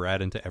husband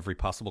Brad into every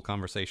possible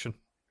conversation.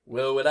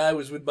 Well, when I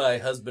was with my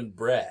husband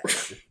Brad...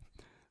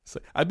 So,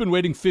 I've been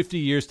waiting 50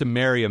 years to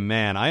marry a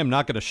man. I am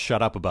not going to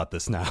shut up about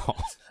this now.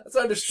 That's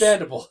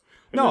understandable.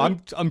 No,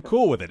 I'm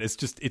cool with it.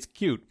 It's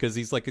cute because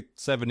he's like a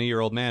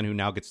 70-year-old man who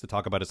now gets to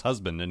talk about his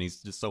husband, and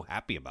he's just so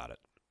happy about it.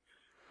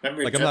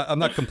 I'm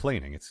not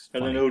complaining. It's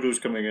and funny. then Odo's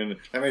coming in.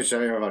 Let me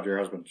tell you about your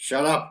husband.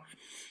 Shut up.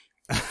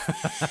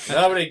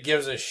 Nobody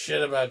gives a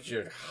shit about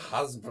your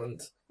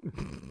husband.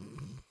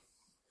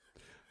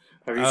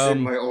 Have you seen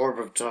my orb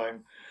of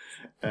time?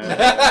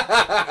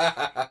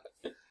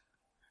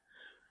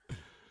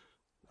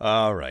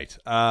 All right.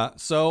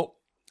 So,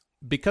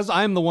 because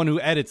I'm the one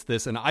who edits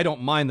this, and I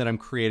don't mind that I'm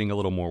creating a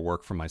little more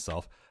work for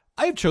myself,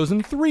 I have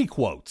chosen 3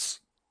 quotes.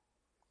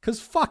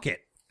 Because fuck it.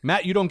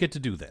 Matt, you don't get to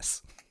do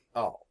this.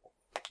 Oh.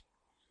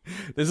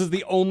 This is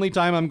the only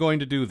time I'm going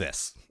to do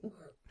this.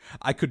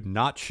 I could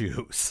not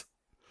choose.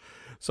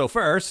 So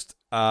first,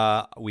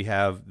 we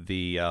have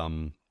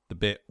the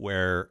bit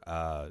where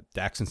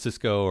Dax and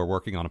Sisko are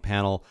working on a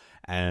panel,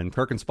 and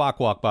Kirk and Spock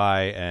walk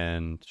by,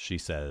 and she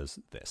says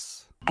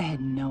this. I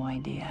had no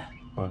idea.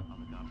 What?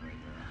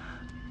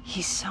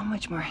 He's so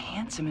much more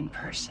handsome in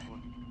person.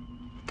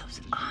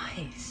 Those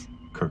eyes.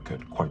 Kirk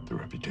had quite the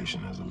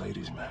reputation as a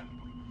ladies' man.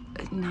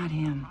 Not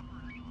him.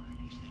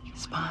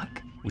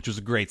 Spock. Which was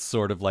a great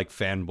sort of like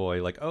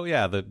fanboy, like, oh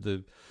yeah,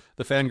 the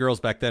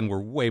fangirls back then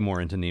were way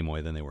more into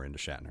Nimoy than they were into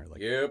Shatner.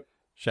 Like, yep.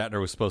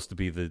 Shatner was supposed to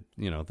be the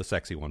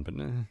sexy one, but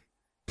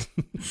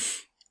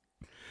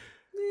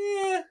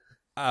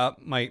yeah.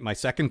 My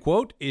second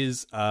quote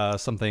is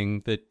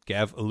something that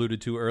Gav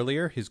alluded to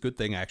earlier, his good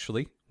thing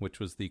actually, which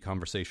was the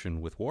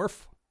conversation with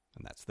Worf,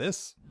 and that's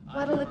this.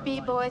 What'll it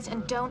be, boys?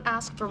 And don't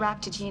ask for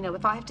Raktajino.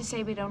 If I have to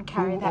say we don't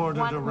carry that ordered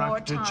one a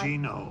more time.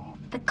 Raktajino?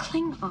 The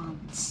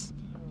Klingons.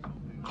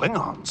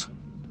 Klingons?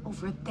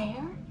 Over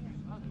there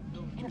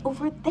and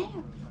over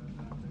there.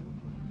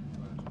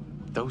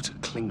 Those are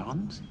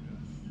Klingons?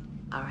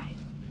 All right.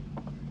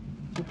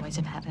 You boys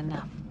have had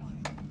enough.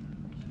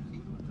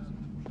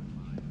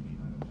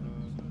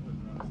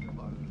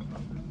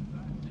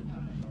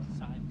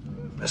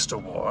 Mr.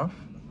 Worf?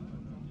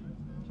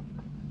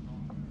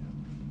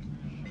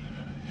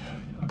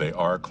 They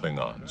are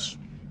Klingons.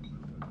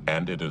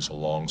 And it is a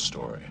long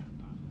story.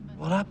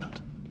 What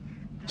happened?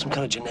 Some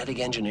kind of genetic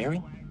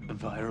engineering? A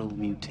viral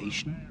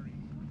mutation?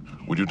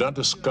 We do not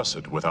discuss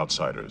it with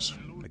outsiders.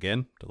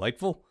 Again,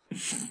 delightful.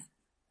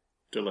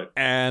 Delightful.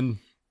 And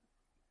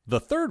the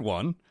third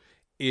one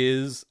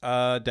is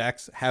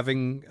Dax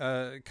copping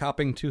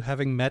to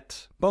having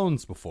met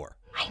Bones before.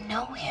 I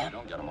know him.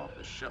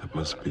 That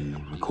must be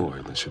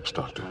McCoy, the ship's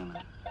doctor.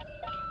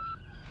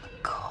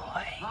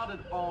 McCoy. How did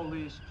all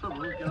these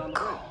Tribbles get on the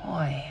bridge?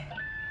 McCoy.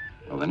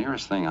 Well, the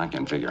nearest thing I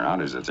can figure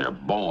out is that they're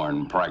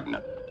born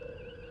pregnant,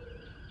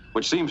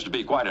 which seems to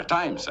be quite a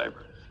time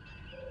saver.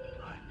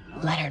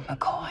 Leonard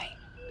McCoy.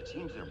 It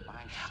seems they're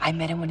buying... I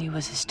met him when he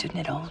was a student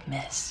at Old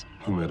Miss.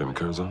 Who met him,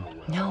 Curzon?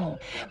 No,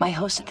 my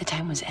host at the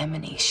time was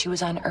Emily. She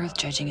was on Earth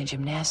judging a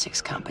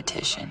gymnastics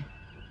competition.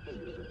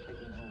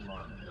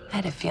 I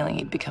had a feeling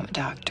he'd become a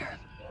doctor.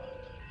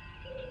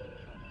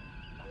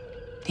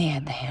 He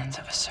had the hands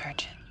of a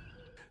surgeon.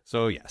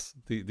 So yes,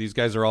 these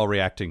guys are all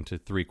reacting to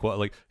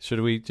like, should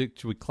we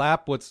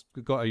clap?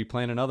 Are you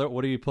playing another?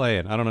 What are you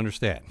playing? I don't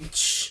understand.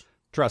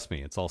 Trust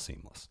me, it's all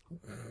seamless.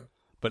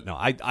 But no,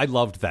 I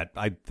loved that.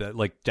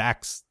 Like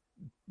Dax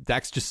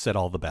just said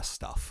all the best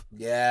stuff.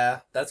 Yeah,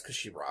 that's because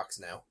she rocks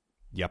now.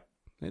 Yep.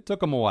 It took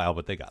them a while,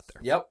 but they got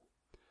there. Yep.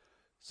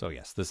 So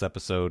yes, this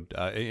episode,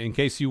 in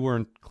case you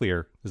weren't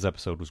clear, this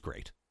episode was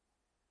great.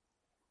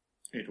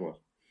 It was.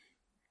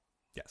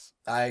 Yes.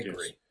 I agree.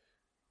 Yes.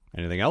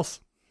 Anything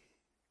else?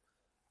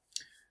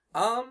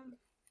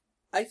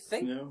 I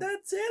think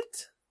that's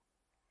it.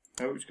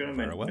 I was going to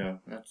mention, no,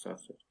 that's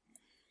it.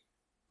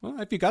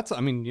 Well, if you got some,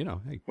 I mean,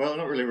 hey. Well,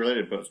 not really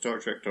related, but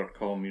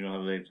StarTrek.com,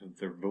 how they have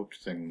their vote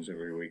things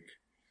every week.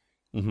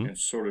 Mm-hmm.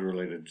 It's sort of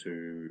related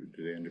to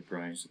the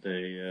Enterprise.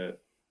 They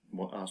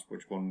asked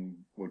which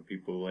one would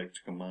people like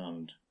to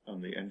command,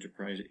 and the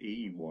Enterprise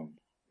E won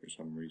for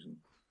some reason.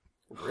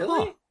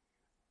 Really? Huh.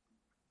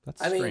 That's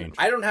strange. mean,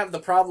 I don't have the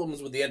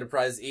problems with the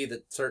Enterprise E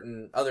that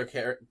certain other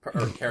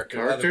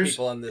other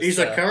people on this. He's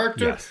a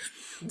character?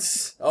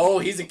 Yes. Oh,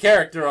 he's a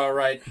character, all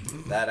right.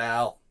 That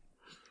Al.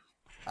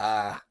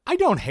 I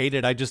don't hate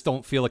it. I just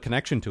don't feel a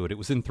connection to it. It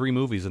was in 3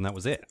 movies, and that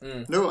was it.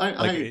 Mm. No,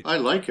 I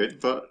like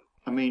it, but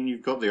I mean,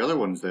 you've got the other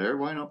ones there.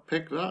 Why not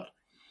pick that?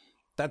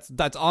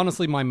 That's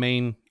honestly my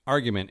main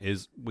argument.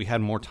 Is we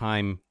had more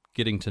time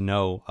getting to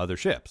know other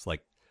ships.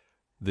 Like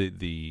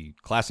the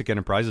classic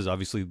Enterprise is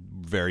obviously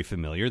very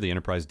familiar. The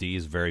Enterprise D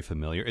is very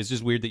familiar. It's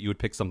just weird that you would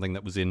pick something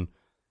that was in,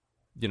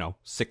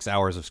 6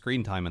 hours of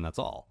screen time, and that's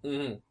all.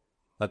 Mm-hmm.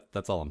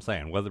 That's all I'm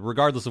saying.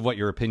 Regardless of what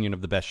your opinion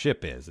of the best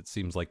ship is, it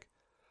seems like,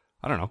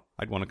 I don't know,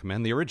 I'd want to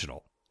commend the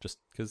original just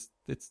because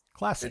it's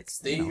classic. It's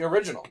the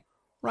original,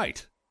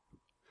 right?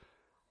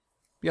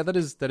 Yeah, that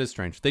is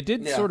strange. They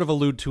did sort of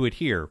allude to it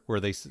here, where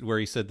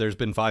he said there's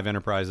been 5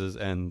 Enterprises,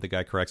 and the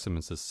guy corrects him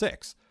and says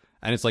 6,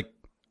 and it's like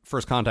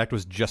First Contact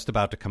was just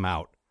about to come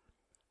out,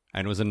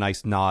 and it was a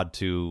nice nod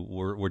to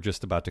we're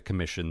just about to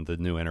commission the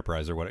new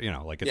Enterprise or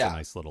whatever. Like it's a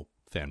nice little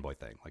fanboy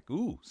thing. Like,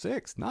 ooh,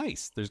 6,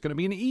 nice. There's going to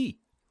be an E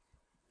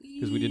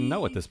because we didn't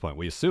know at this point.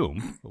 We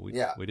assume, but we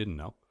didn't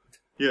know.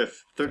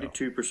 Yes,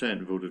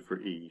 32% voted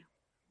for E.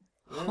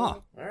 Huh.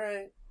 All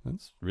right.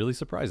 That's really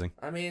surprising.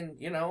 I mean,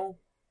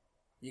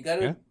 you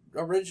got an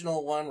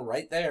original one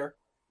right there.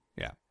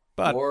 Yeah.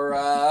 But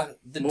or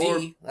the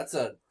D. That's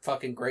a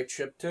fucking great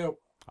ship too.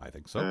 I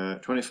think so.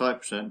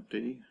 25%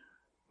 D.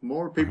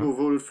 More people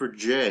voted for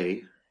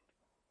J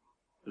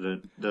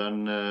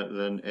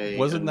than A.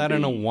 Wasn't that B.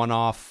 in a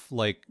one-off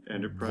like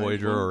Enterprise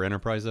Voyager one? or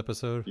Enterprise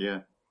episode? Yeah.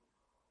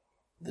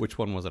 Which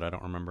one was it? I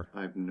don't remember.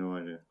 I have no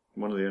idea.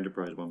 One of the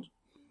Enterprise ones.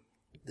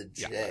 The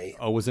J.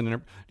 Oh, was it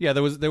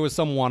there was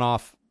some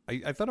one-off.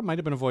 I thought it might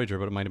have been a Voyager,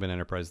 but it might have been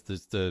Enterprise.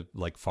 There's the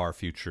like far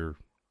future,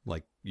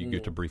 like you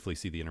get to briefly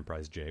see the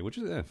Enterprise J, which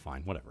is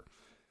fine, whatever.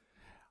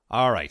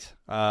 All right.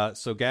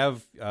 So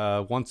Gav,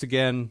 once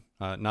again,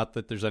 not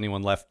that there's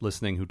anyone left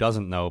listening who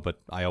doesn't know,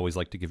 but I always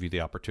like to give you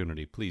the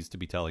opportunity, please, to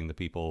be telling the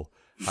people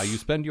how you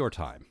spend your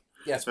time.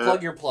 Yes,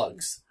 plug your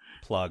plugs.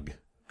 Plug.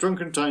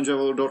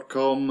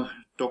 DrunkenTimeTravel.com,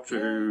 Doctor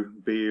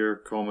Who, beer,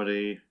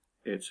 comedy.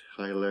 It's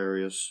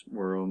hilarious.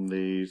 We're on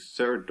the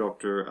 3rd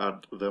Doctor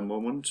at the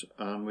moment,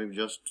 and we've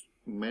just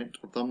met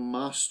the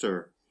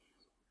Master.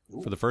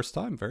 For the first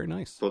time. Very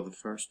nice. For the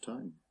first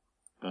time.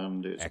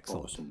 And it's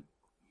excellent. Awesome.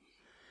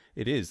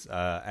 It is.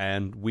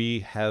 And we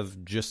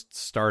have just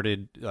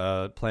started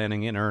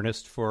planning in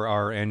earnest for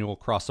our annual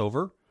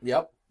crossover.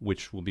 Yep.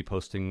 Which we'll be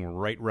posting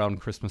right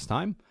around Christmas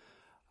time.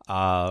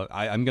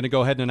 I'm going to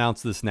go ahead and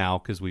announce this now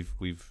because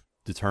we've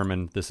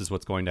determined this is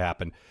what's going to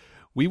happen.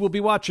 We will be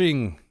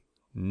watching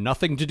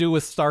nothing to do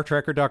with Star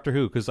Trek or Doctor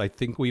Who because I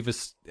think we've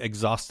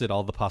exhausted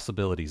all the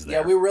possibilities there.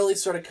 Yeah, we really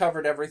sort of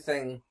covered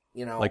everything,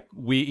 Like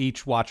we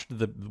each watched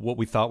what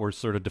we thought were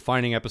sort of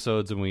defining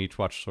episodes, and we each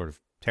watched sort of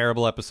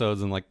terrible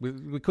episodes, and like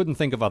we couldn't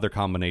think of other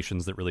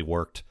combinations that really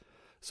worked.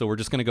 So we're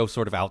just going to go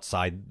sort of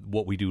outside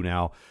what we do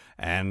now.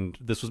 And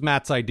this was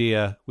Matt's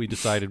idea. We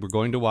decided we're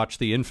going to watch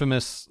the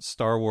infamous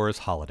Star Wars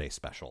Holiday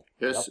Special.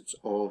 Yes, It's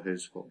all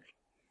his fault.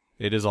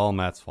 It is all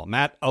Matt's fault.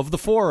 Matt, of the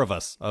 4 of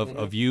us,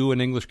 of you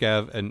and English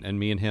Gav and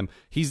me and him,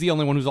 he's the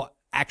only one who's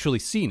actually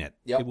seen it.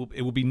 Yep.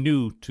 It will be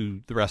new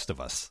to the rest of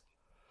us.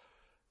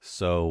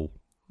 So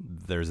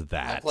there's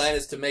that. My plan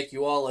is to make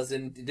you all as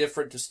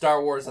indifferent to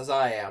Star Wars as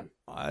I am.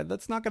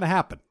 That's not going to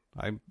happen.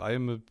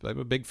 I'm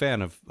a big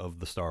fan of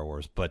the Star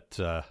Wars, but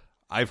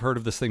I've heard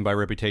of this thing by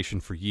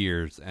reputation for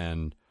years,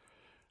 and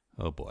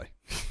oh boy.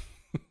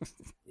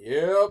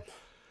 Yep.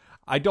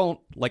 I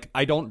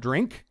don't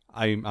drink.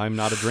 I'm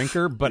not a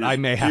drinker, but I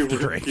may have to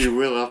drink. You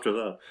will after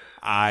that.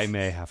 I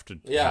may have to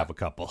have a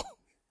couple.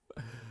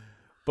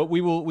 But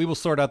we will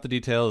sort out the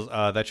details.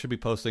 That should be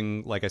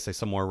posting, like I say,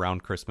 somewhere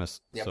around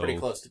Christmas. Yeah, so pretty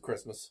close to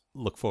Christmas.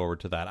 Look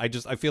forward to that.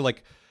 I feel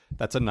like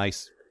that's a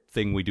nice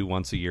thing we do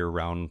once a year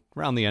around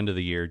the end of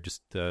the year,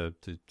 just to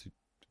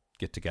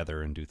get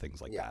together and do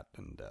things like that,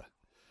 and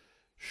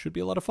should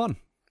be a lot of fun.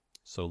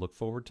 So look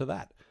forward to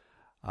that.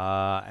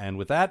 And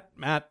with that,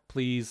 Matt,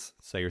 please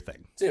say your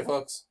thing. See you,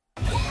 folks.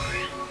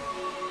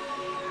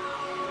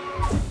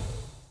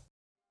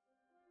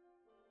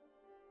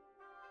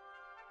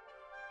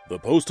 The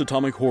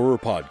Post-Atomic Horror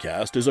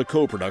Podcast is a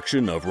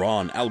co-production of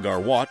Ron Algar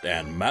Watt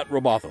and Matt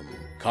Robotham.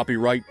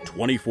 Copyright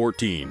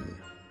 2014.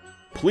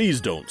 Please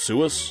don't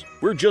sue us.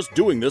 We're just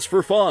doing this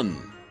for fun.